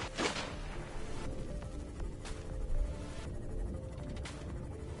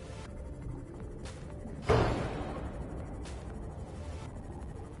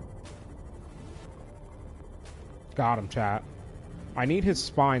 Got him, chat. I need his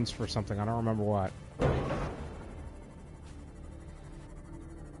spines for something. I don't remember what.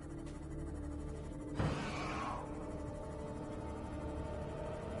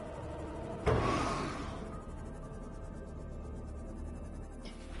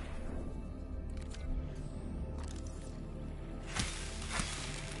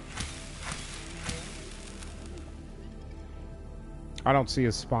 I don't see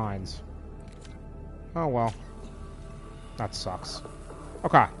his spines. Oh, well. That sucks.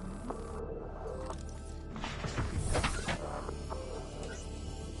 Okay.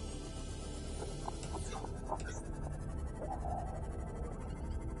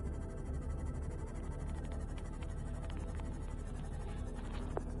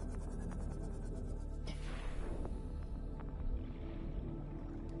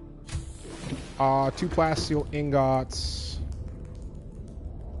 Two plasteel ingots.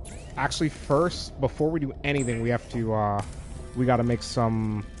 Actually, first, before we do anything, we have to, we gotta make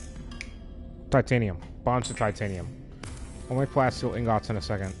some Titanium. Bunch of titanium. We'll make plasteel ingots in a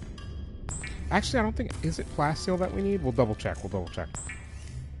second. Actually, I don't think... Is it plasteel that we need? We'll double check. We'll double check.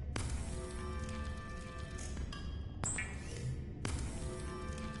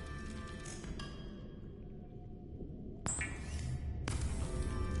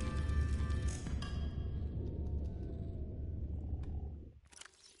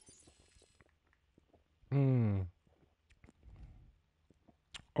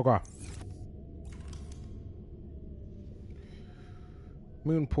 Okay.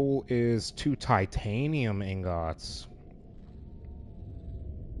 Moon pool is 2 titanium ingots.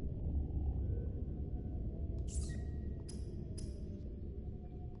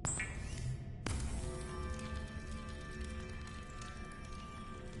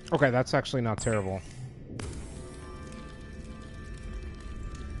 Okay, that's actually not terrible.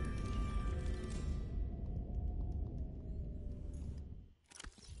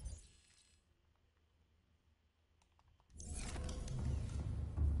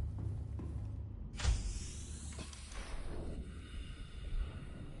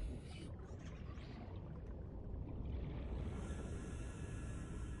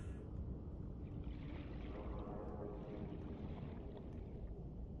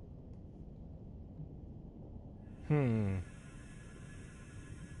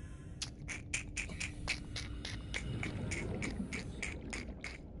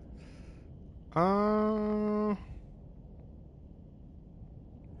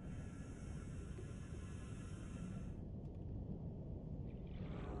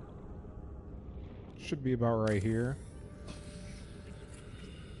 Should be about right here.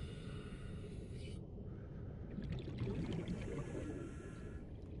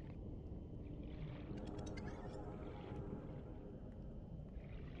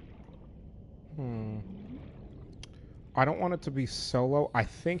 I don't want it to be solo. I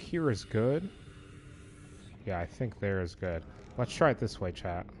think here is good. Yeah, I think there is good. Let's try it this way,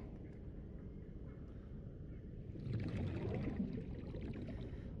 chat.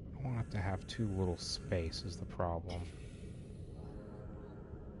 I want it to have too little space is the problem.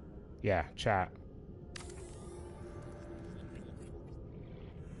 Yeah, chat.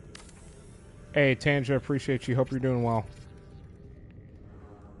 Hey, Tanja, appreciate you. Hope you're doing well.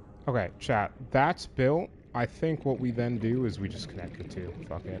 Okay, chat. That's built. I think what we then do is we just connect the two.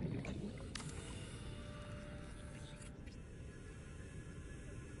 Fuck it.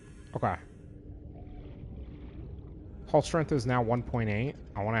 Okay. Hull strength is now 1.8.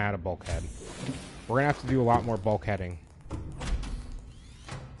 I want to add a bulkhead. We're going to have to do a lot more bulkheading.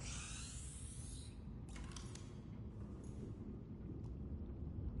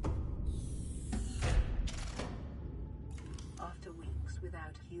 After weeks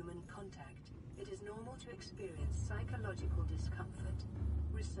without human contact, it is normal to experience psychological discomfort.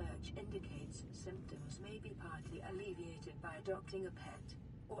 Research indicates symptoms may be partly alleviated by adopting a pet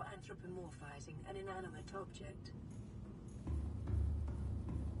or anthropomorphizing an inanimate object.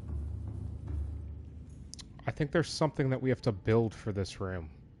 I think there's something that we have to build for this room.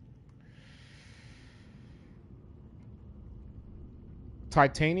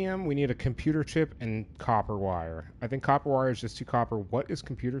 Titanium, we need a computer chip and copper wire. I think copper wire is just 2 copper. What is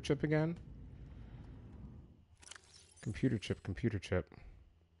computer chip again? Computer chip, computer chip.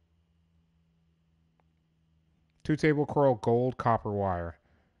 2 table coral, gold, copper wire.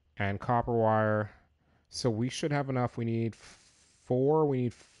 And copper wire. So we should have enough. We need 4. We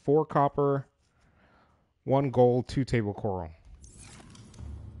need 4 copper, 1 gold, 2 table coral.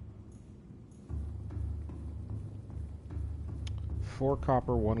 Four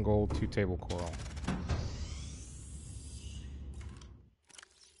copper, 1 gold, 2 table coral.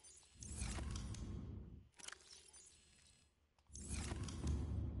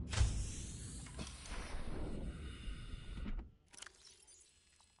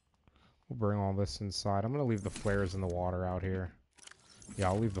 We'll bring all this inside. I'm going to leave the flares in the water out here. Yeah,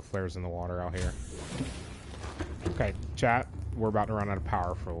 I'll leave the flares in the water out here. Okay, chat. We're about to run out of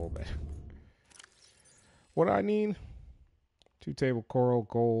power for a little bit. What do I need? 2 table coral,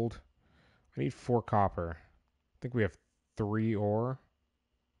 gold. I need 4 copper. I think we have 3 ore.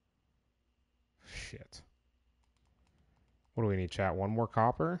 Shit. What do we need, chat? 1 more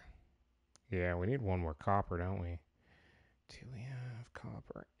copper? Yeah, we need 1 more copper, don't we? Do we have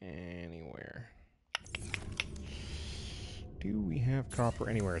copper anywhere? Do we have copper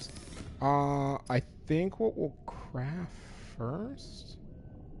anywhere? I think what we'll craft first?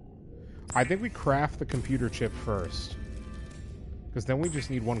 I think we craft the computer chip first. Because then we just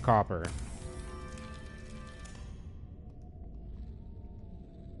need 1 copper.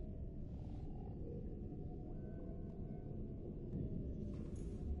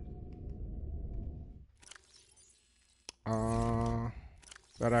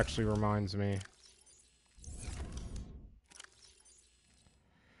 That actually reminds me.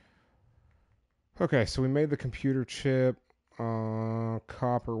 Okay, so we made the computer chip.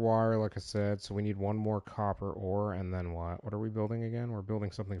 Copper wire, like I said. So we need one more copper ore, and then what? What are we building again? We're building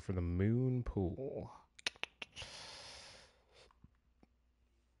something for the moon pool.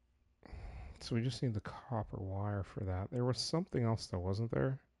 So we just need the copper wire for that. There was something else though, wasn't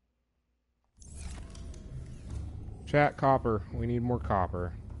there? Chat, copper. We need more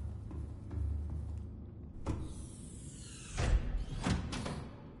copper.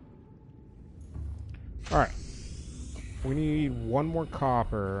 Alright. We need one more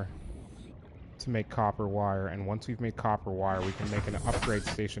copper to make copper wire, and once we've made copper wire, we can make an upgrade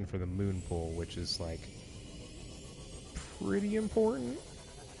station for the moon pool, which is, like, pretty important.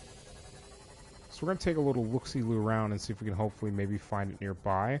 So we're going to take a little look-see-loo around and see if we can hopefully maybe find it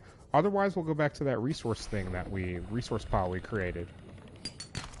nearby. Otherwise, we'll go back to that resource pile we created.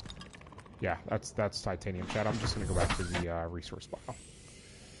 Yeah, that's titanium, chat. I'm just going to go back to the resource pile.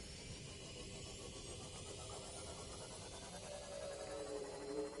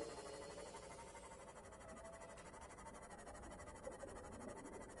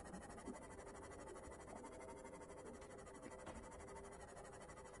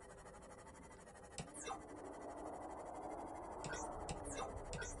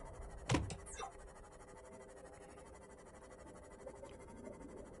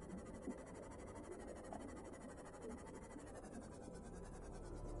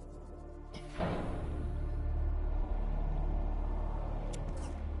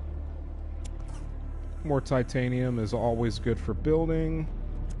 More titanium is always good for building.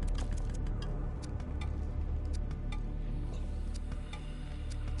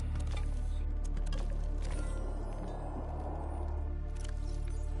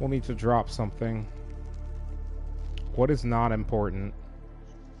 We'll need to drop something. What is not important?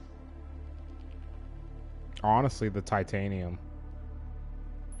 Honestly, the titanium.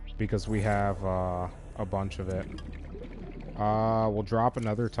 Because we have a bunch of it. We'll drop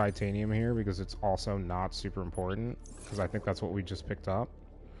another titanium here because it's also not super important. Because I think that's what we just picked up.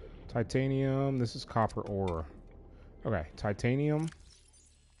 Titanium. This is copper ore. Okay, titanium.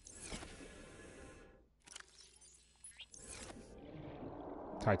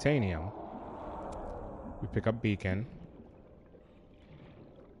 Titanium. We pick up beacon.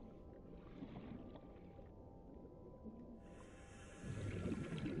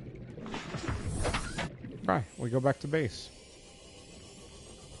 Alright, we go back to base.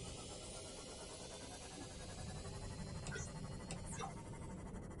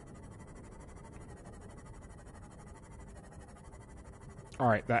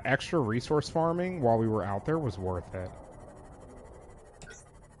 Alright, that extra resource farming while we were out there was worth it.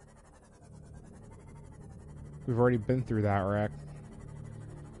 We've already been through that wreck.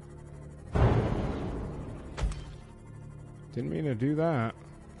 Didn't mean to do that.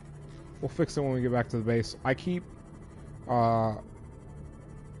 We'll fix it when we get back to the base. I keep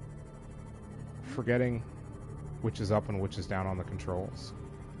forgetting which is up and which is down on the controls.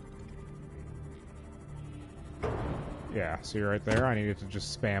 Yeah, see right there? I needed to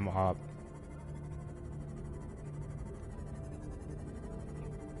just spam up.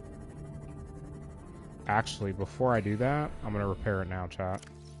 Actually, before I do that, I'm going to repair it now, chat.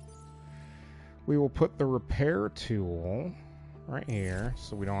 We will put the repair tool right here,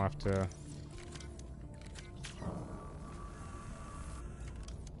 so we don't have to...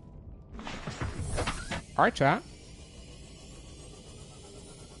 Alright, chat.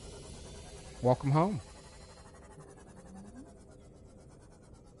 Welcome home.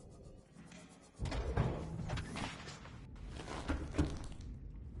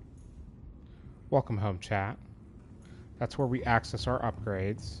 Welcome home, chat. That's where we access our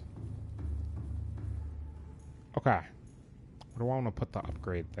upgrades. Okay. Where do I want to put the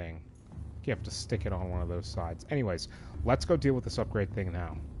upgrade thing? You have to stick it on one of those sides. Anyways, let's go deal with this upgrade thing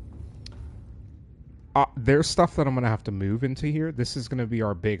now. There's stuff that I'm going to have to move into here. This is going to be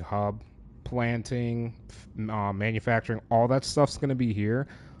our big hub. Planting, manufacturing, all that stuff's going to be here.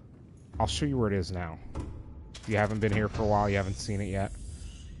 I'll show you where it is now. If you haven't been here for a while, you haven't seen it yet.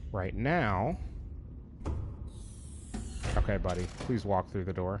 Right now... Okay, buddy. Please walk through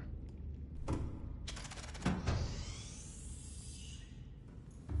the door.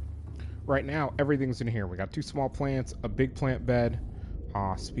 Right now, everything's in here. We got 2 small plants, a big plant bed.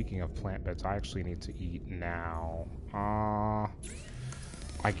 Speaking of plant beds, I actually need to eat now.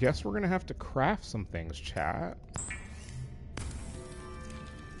 I guess we're going to have to craft some things, chat.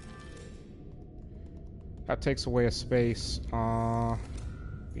 That takes away a space.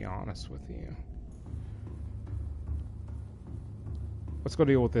 Be honest with you. Let's go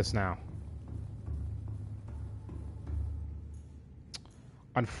deal with this now.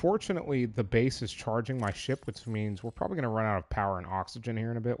 Unfortunately, the base is charging my ship, which means we're probably going to run out of power and oxygen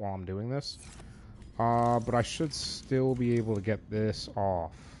here in a bit while I'm doing this. But I should still be able to get this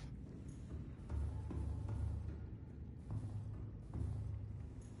off.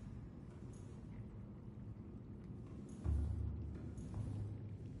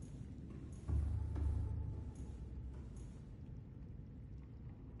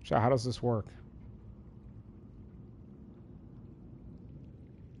 So how does this work?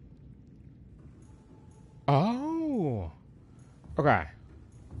 Oh, okay.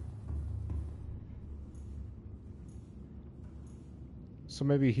 So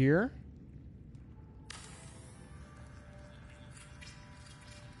maybe here?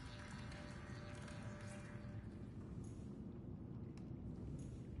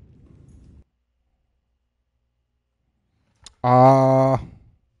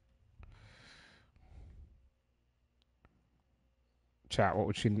 Chat, what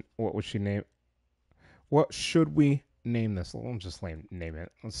would she name? What should we name this? We'll just name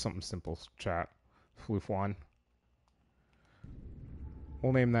it. It's something simple, chat. Floof 1.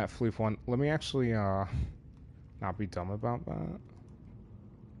 We'll name that Floof 1. Let me actually not be dumb about that.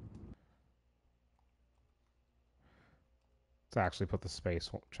 Let's actually put the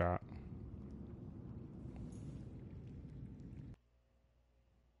space, chat.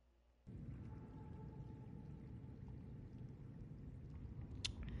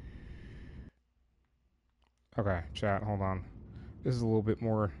 Okay, chat, hold on. This is a little bit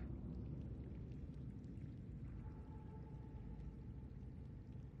more...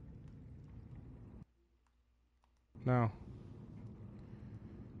 No.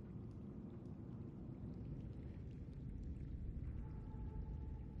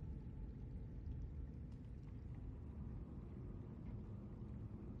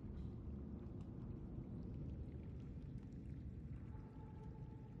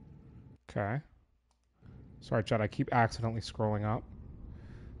 Okay. Sorry, chat, I keep accidentally scrolling up.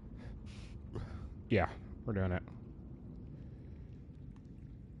 Yeah, we're doing it.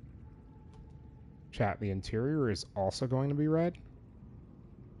 Chat, the interior is also going to be red.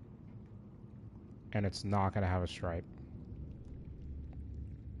 And it's not going to have a stripe.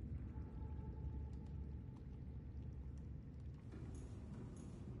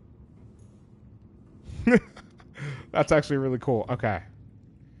 That's actually really cool. Okay.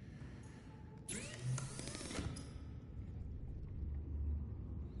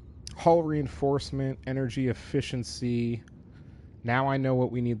 Hull reinforcement, energy efficiency. Now I know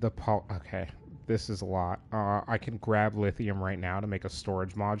what we need the okay. This is a lot. I can grab lithium right now to make a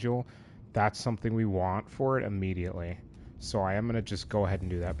storage module. That's something we want for it immediately. So I am going to just go ahead and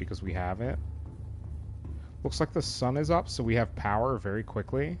do that because we have it. Looks like the sun is up, so we have power very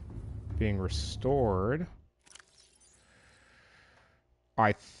quickly being restored.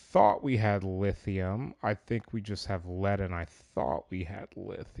 I thought we had lithium. I think we just have lead, and I thought we had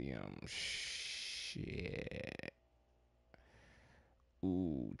lithium. Shit.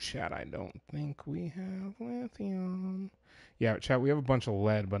 Ooh, chat, I don't think we have lithium. Yeah, chat, we have a bunch of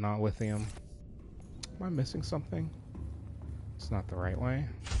lead, but not lithium. Am I missing something? It's not the right way.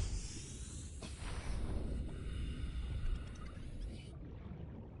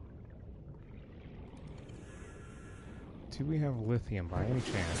 Do we have lithium by any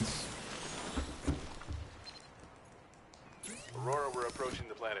chance? Aurora, we're approaching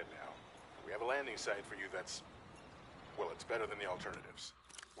the planet now. We have a landing site for you that's... well, it's better than the alternatives.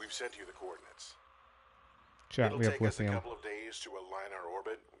 We've sent you the coordinates. Chat, we have It'll take us a lithium. couple of days to align our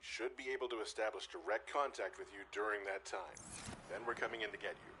orbit. We should be able to establish direct contact with you during that time. Then we're coming in to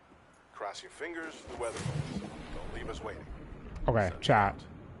get you. Cross your fingers, the weather holds. Don't leave us waiting. Okay, chat.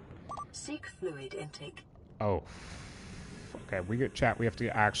 Seek fluid intake. Oh. Okay, we get chat. We have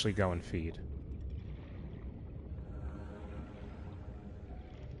to actually go and feed.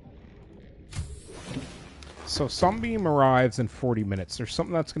 So Sunbeam arrives in 40 minutes. There's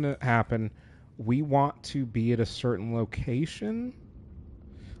something that's going to happen. We want to be at a certain location.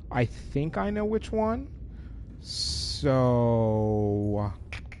 I think I know which one. So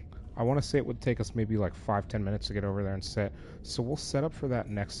I want to say it would take us maybe like 5-10 minutes to get over there and set. So we'll set up for that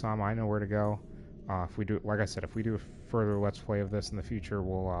next time. I know where to go. If we do, like I said, if we do a further Let's Play of this in the future,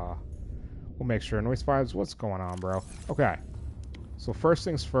 we'll make sure. Noise Vibes, what's going on, bro? Okay. So first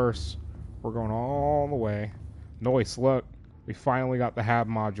things first, we're going all the way. Noise, look, we finally got the hab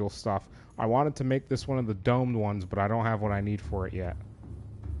module stuff. I wanted to make this one of the domed ones, but I don't have what I need for it yet.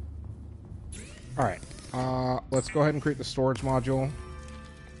 Alright, let's go ahead and create the storage module.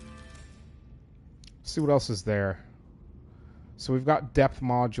 See what else is there. So we've got depth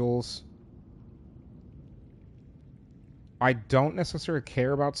modules. I don't necessarily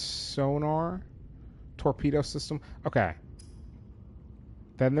care about sonar. Torpedo system. Okay.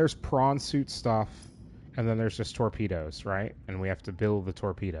 Then there's prawn suit stuff. And then there's just torpedoes, right? And we have to build the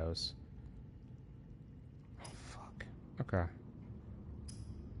torpedoes. Oh, fuck. Okay.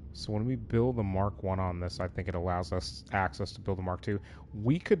 So when we build the Mark 1 on this, I think it allows us access to build the Mark 2.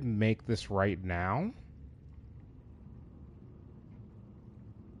 We could make this right now.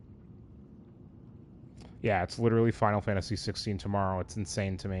 Yeah, it's literally Final Fantasy 16 tomorrow. It's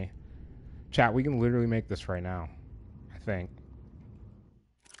insane to me. Chat, we can literally make this right now. I think.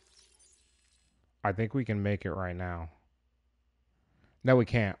 I think we can make it right now. No, we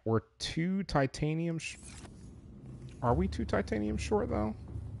can't. We're 2 titanium... Are we 2 titanium short, though?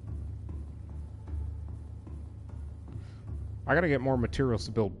 I gotta get more materials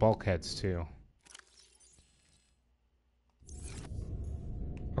to build bulkheads, too.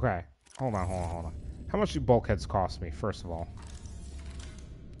 Okay. Hold on. How much do bulkheads cost me, first of all?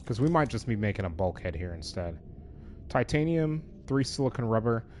 Because we might just be making a bulkhead here instead. Titanium, 3 silicon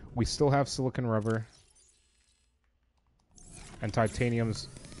rubber. We still have silicon rubber. And titanium's...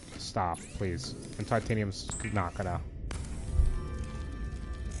 Stop, please. And titanium's not gonna...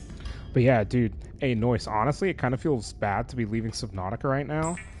 But yeah, dude. Hey, Noise, honestly, it kind of feels bad to be leaving Subnautica right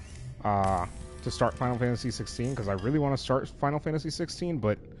now. To start Final Fantasy 16, because I really want to start Final Fantasy 16,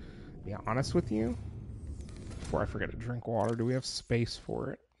 but... To be honest with you... Before I forget to drink water, do we have space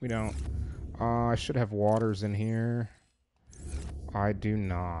for it? We don't. I should have waters in here. I do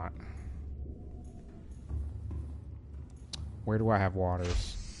not. Where do I have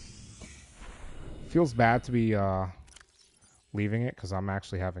waters? Feels bad to be leaving it because I'm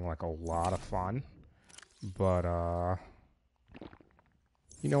actually having like a lot of fun. But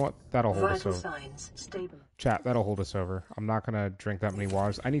you know what? That'll hold us over. Chat, that'll hold us over. I'm not gonna drink that many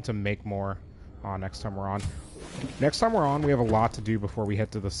waters. I need to make more next time we're on. Next time we're on, we have a lot to do before we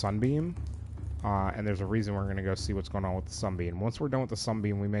head to the Sunbeam. And there's a reason we're going to go see what's going on with the Sunbeam. Once we're done with the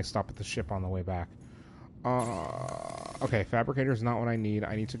Sunbeam, we may stop at the ship on the way back. Okay, Fabricator's not what I need.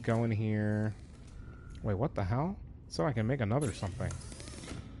 I need to go in here. Wait, what the hell? So I can make another something.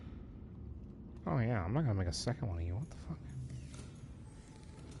 Oh yeah, I'm not going to make a second one of you. What the fuck?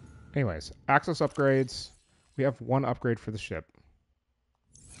 Anyways, access upgrades. We have 1 upgrade for the ship.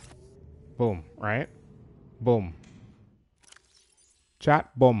 Boom, right? Boom. Chat,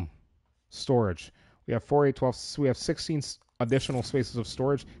 boom. Storage. We have 4, 8, 12, so we have 16 additional spaces of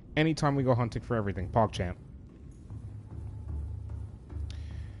storage anytime we go hunting for everything. PogChamp.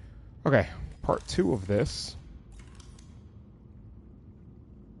 Okay, part 2 of this.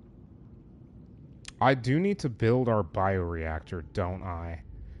 I do need to build our bioreactor, don't I?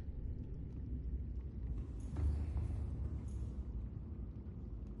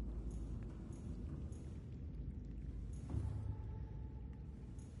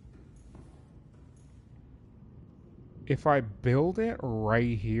 If I build it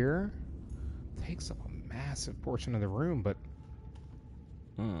right here, it takes up a massive portion of the room, but...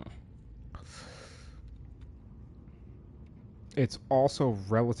 It's also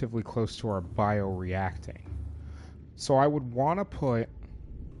relatively close to our bioreacting. So I would want to put...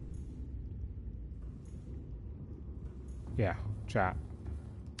 Yeah, chat.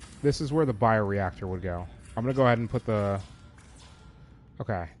 This is where the bioreactor would go. I'm going to go ahead and put the...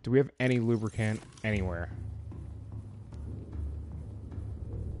 Okay, do we have any lubricant anywhere?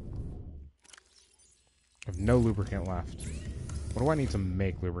 I have no lubricant left. What do I need to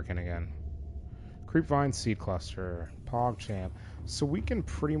make lubricant again? Creepvine seed cluster. PogChamp. So we can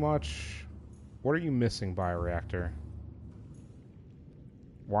pretty much... What are you missing, bioreactor?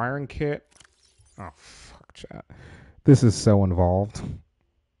 Wiring kit? Oh, fuck, chat. This is so involved.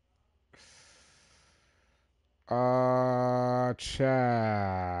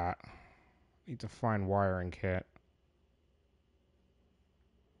 Chat. Need to find wiring kit.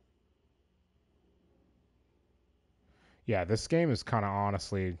 Yeah, this game is kind of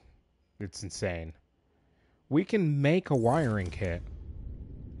honestly, it's insane. We can make a wiring kit.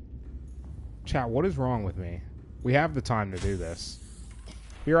 Chat, what is wrong with me? We have the time to do this.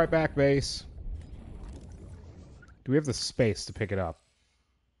 Be right back, base. Do we have the space to pick it up?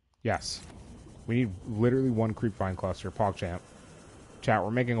 Yes. We need literally 1 creepvine cluster. PogChamp. Chat,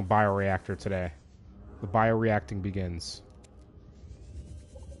 we're making a bioreactor today. The bioreacting begins.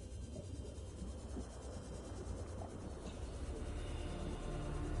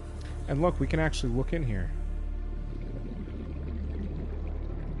 And look, we can actually look in here.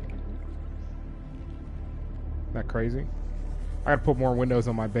 Isn't that crazy? I gotta put more windows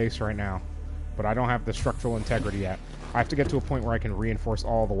on my base right now. But I don't have the structural integrity yet. I have to get to a point where I can reinforce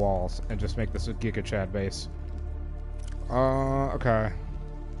all the walls and just make this a Giga Chad base. Okay.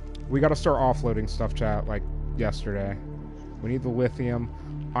 We gotta start offloading stuff, chat, like yesterday. We need the lithium.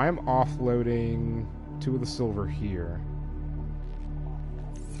 I'm offloading 2 of the silver here.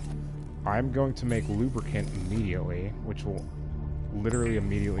 I'm going to make lubricant immediately, which will literally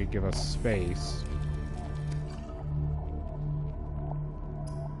immediately give us space.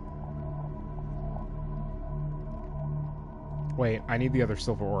 Wait, I need the other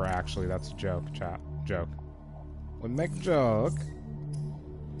silver ore, actually. That's a joke, chat. Joke. We make joke.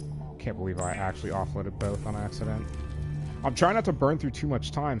 Can't believe I actually offloaded both on accident. I'm trying not to burn through too much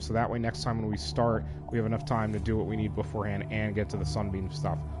time, so that way next time when we start, we have enough time to do what we need beforehand and get to the sunbeam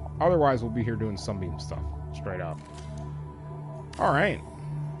stuff. Otherwise, we'll be here doing sunbeam stuff. Straight up. Alright.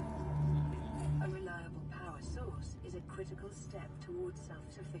 A reliable power source is a critical step towards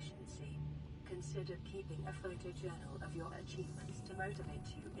self-sufficiency. Consider keeping a photojournal of your achievements to motivate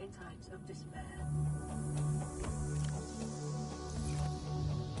you in times of despair.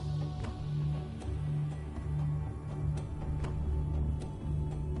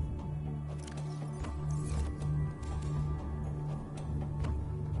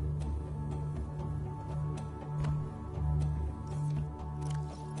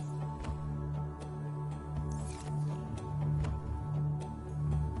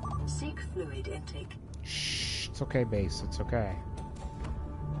 Seek fluid intake. Shh, it's okay, base. It's okay.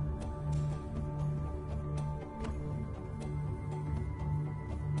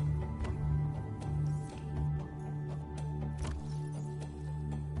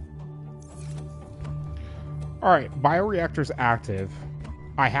 Alright, bioreactor's active.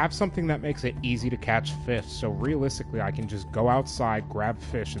 I have something that makes it easy to catch fish, so realistically I can just go outside, grab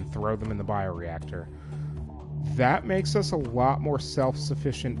fish, and throw them in the bioreactor. That makes us a lot more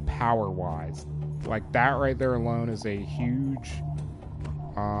self-sufficient power-wise. Like, that right there alone is a huge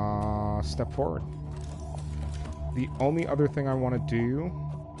step forward. The only other thing I want to do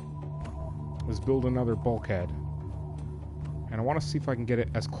is build another bulkhead. And I want to see if I can get it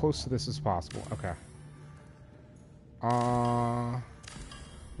as close to this as possible. Okay.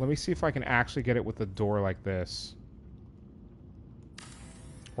 Let me see if I can actually get it with a door like this.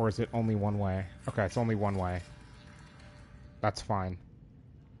 Or is it only one way? Okay, it's only one way. That's fine.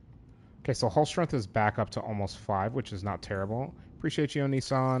 Okay, so hull strength is back up to almost 5, which is not terrible. Appreciate you,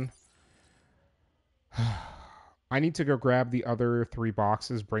 Nissan. I need to go grab the other 3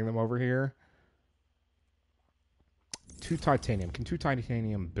 boxes, bring them over here. 2 titanium. Can 2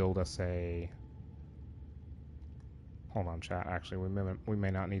 titanium build us a... Hold on, chat. Actually, we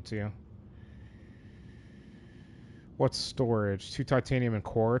may not need to. What's storage? 2 titanium and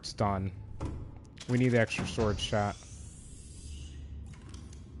quartz. Done. We need the extra storage, chat.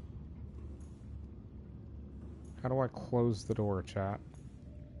 How do I close the door, chat?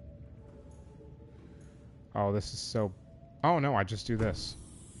 Oh, this is so... Oh, no, I just do this.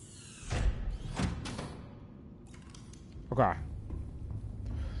 Okay.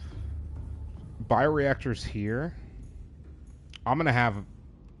 Bioreactors here. I'm going to have,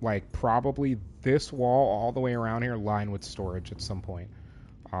 like, probably this wall all the way around here lined with storage at some point.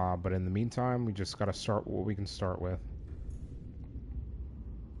 But in the meantime, we just got to start what we can start with.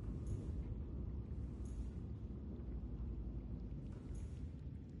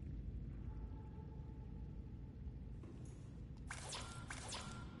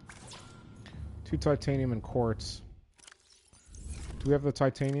 Two titanium and quartz. Do we have the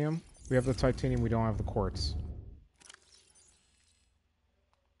titanium? We have the titanium, we don't have the quartz.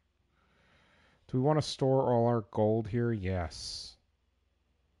 Do we want to store all our gold here? Yes.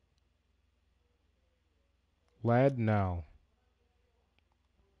 Lead? No.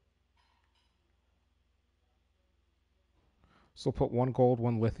 So we'll put 1 gold,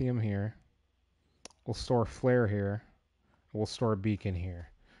 1 lithium here. We'll store a flare here. We'll store a beacon here.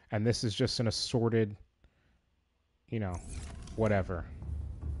 And this is just an assorted, you know, whatever.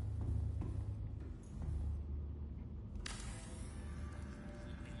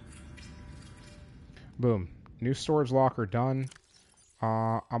 Boom. New storage locker done.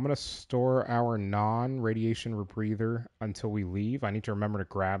 I'm going to store our non-radiation rebreather until we leave. I need to remember to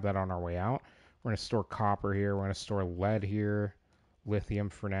grab that on our way out. We're going to store copper here. We're going to store lead here. Lithium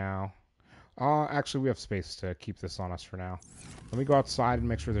for now. Actually, we have space to keep this on us for now. Let me go outside and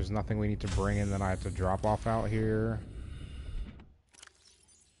make sure there's nothing we need to bring in that I have to drop off out here.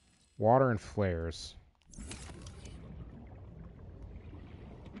 Water and flares.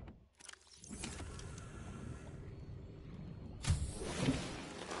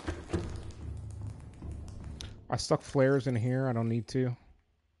 I stuck flares in here. I don't need to.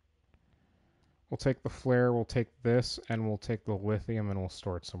 We'll take the flare, we'll take this, and we'll take the lithium, and we'll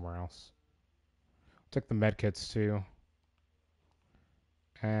store it somewhere else. Take the medkits too.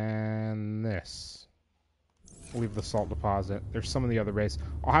 And this. We'll leave the salt deposit. There's some of the other base.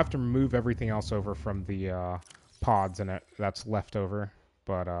 I'll have to move everything else over from the pods in it that's left over.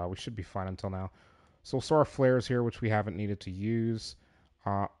 But we should be fine until now. So we'll store our flares here, which we haven't needed to use.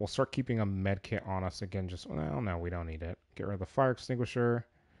 We'll start keeping a medkit on us again. Well, no, we don't need it. Get rid of the fire extinguisher.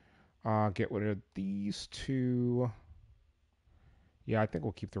 Get rid of these two. Yeah, I think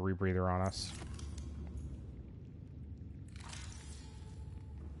we'll keep the rebreather on us.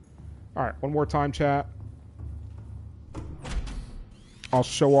 Alright, one more time, chat. I'll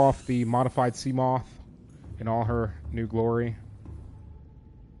show off the modified sea moth in all her new glory.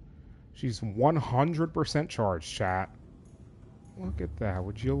 She's 100% charged, chat. Look at that.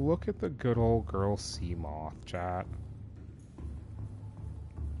 Would you look at the good old girl sea moth, chat?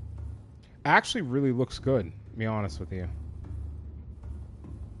 Actually really looks good, to be honest with you.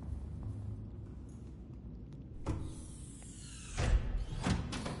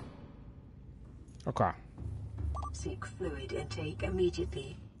 Okay. Seek fluid intake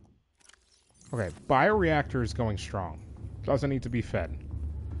immediately. Okay, bioreactor is going strong. Doesn't need to be fed.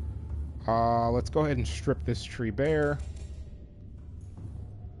 Let's go ahead and strip this tree bare.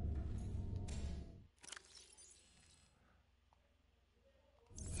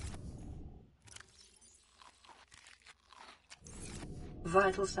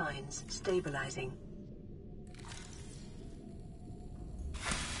 Vital signs stabilizing.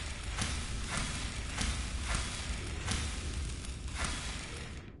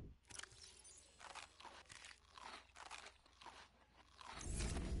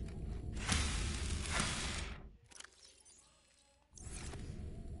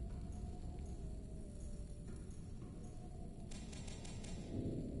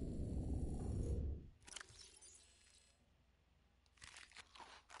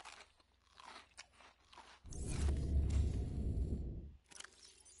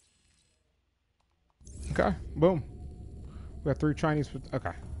 Okay, boom. We got 3 Chinese.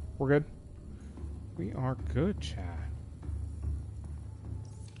 Okay, we're good. We are good, chat.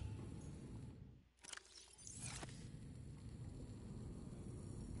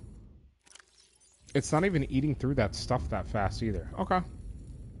 It's not even eating through that stuff that fast either. Okay.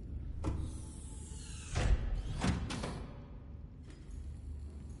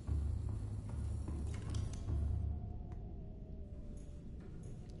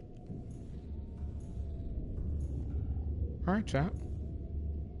 Alright, chat.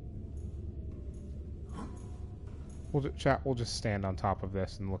 We'll just stand on top of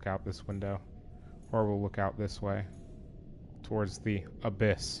this and look out this window. Or we'll look out this way. Towards the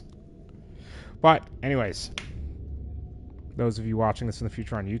abyss. But, anyways. Those of you watching this in the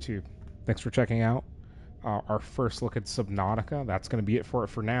future on YouTube, thanks for checking out our first look at Subnautica. That's going to be it for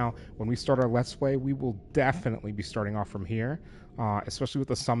now. When we start our Let's Play, we will definitely be starting off from here. Especially with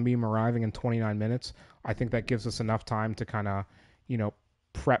the sunbeam arriving in 29 minutes. I think that gives us enough time to kind of,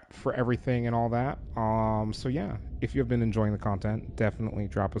 prep for everything and all that. So yeah, if you have been enjoying the content, definitely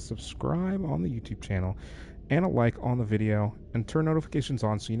drop a subscribe on the YouTube channel and a like on the video and turn notifications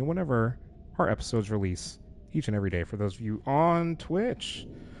on so you know whenever our episodes release each and every day. For those of you on Twitch,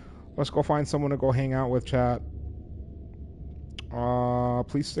 let's go find someone to go hang out with, chat.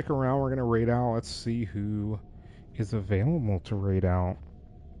 Please stick around. We're going to raid out. Let's see who is available to raid out.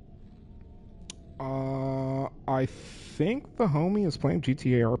 I think the homie is playing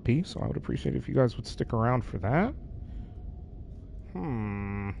GTA RP, so I would appreciate it if you guys would stick around for that.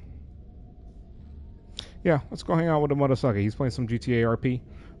 Yeah, let's go hang out with Amodasaka. He's playing some GTA RP.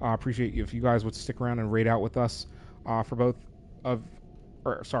 Appreciate you if you guys would stick around and raid out with us for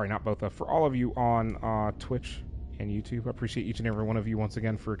all of you on Twitch and YouTube. I appreciate each and every one of you once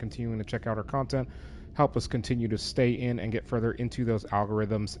again for continuing to check out our content. Help us continue to stay in and get further into those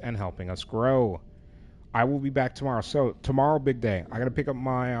algorithms and helping us grow. I will be back tomorrow. So tomorrow, big day. I got to pick up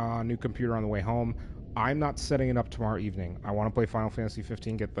my new computer on the way home. I'm not setting it up tomorrow evening. I want to play Final Fantasy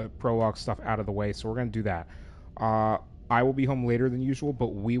 15, get the prologue stuff out of the way. So we're going to do that. I will be home later than usual, but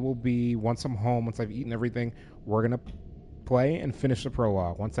we will be, once I'm home, once I've eaten everything, we're going to play and finish the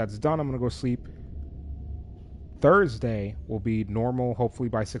prologue. Once that's done, I'm going to go sleep. Thursday will be normal, hopefully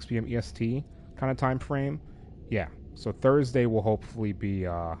by 6 p.m. EST kind of time frame. Yeah, so Thursday will hopefully be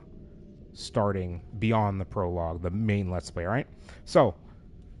starting beyond the prologue, the main Let's Play, all right? So,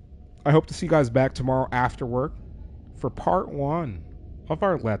 I hope to see you guys back tomorrow after work for part 1 of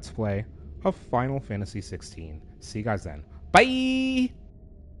our Let's Play of Final Fantasy 16. See you guys then. Bye!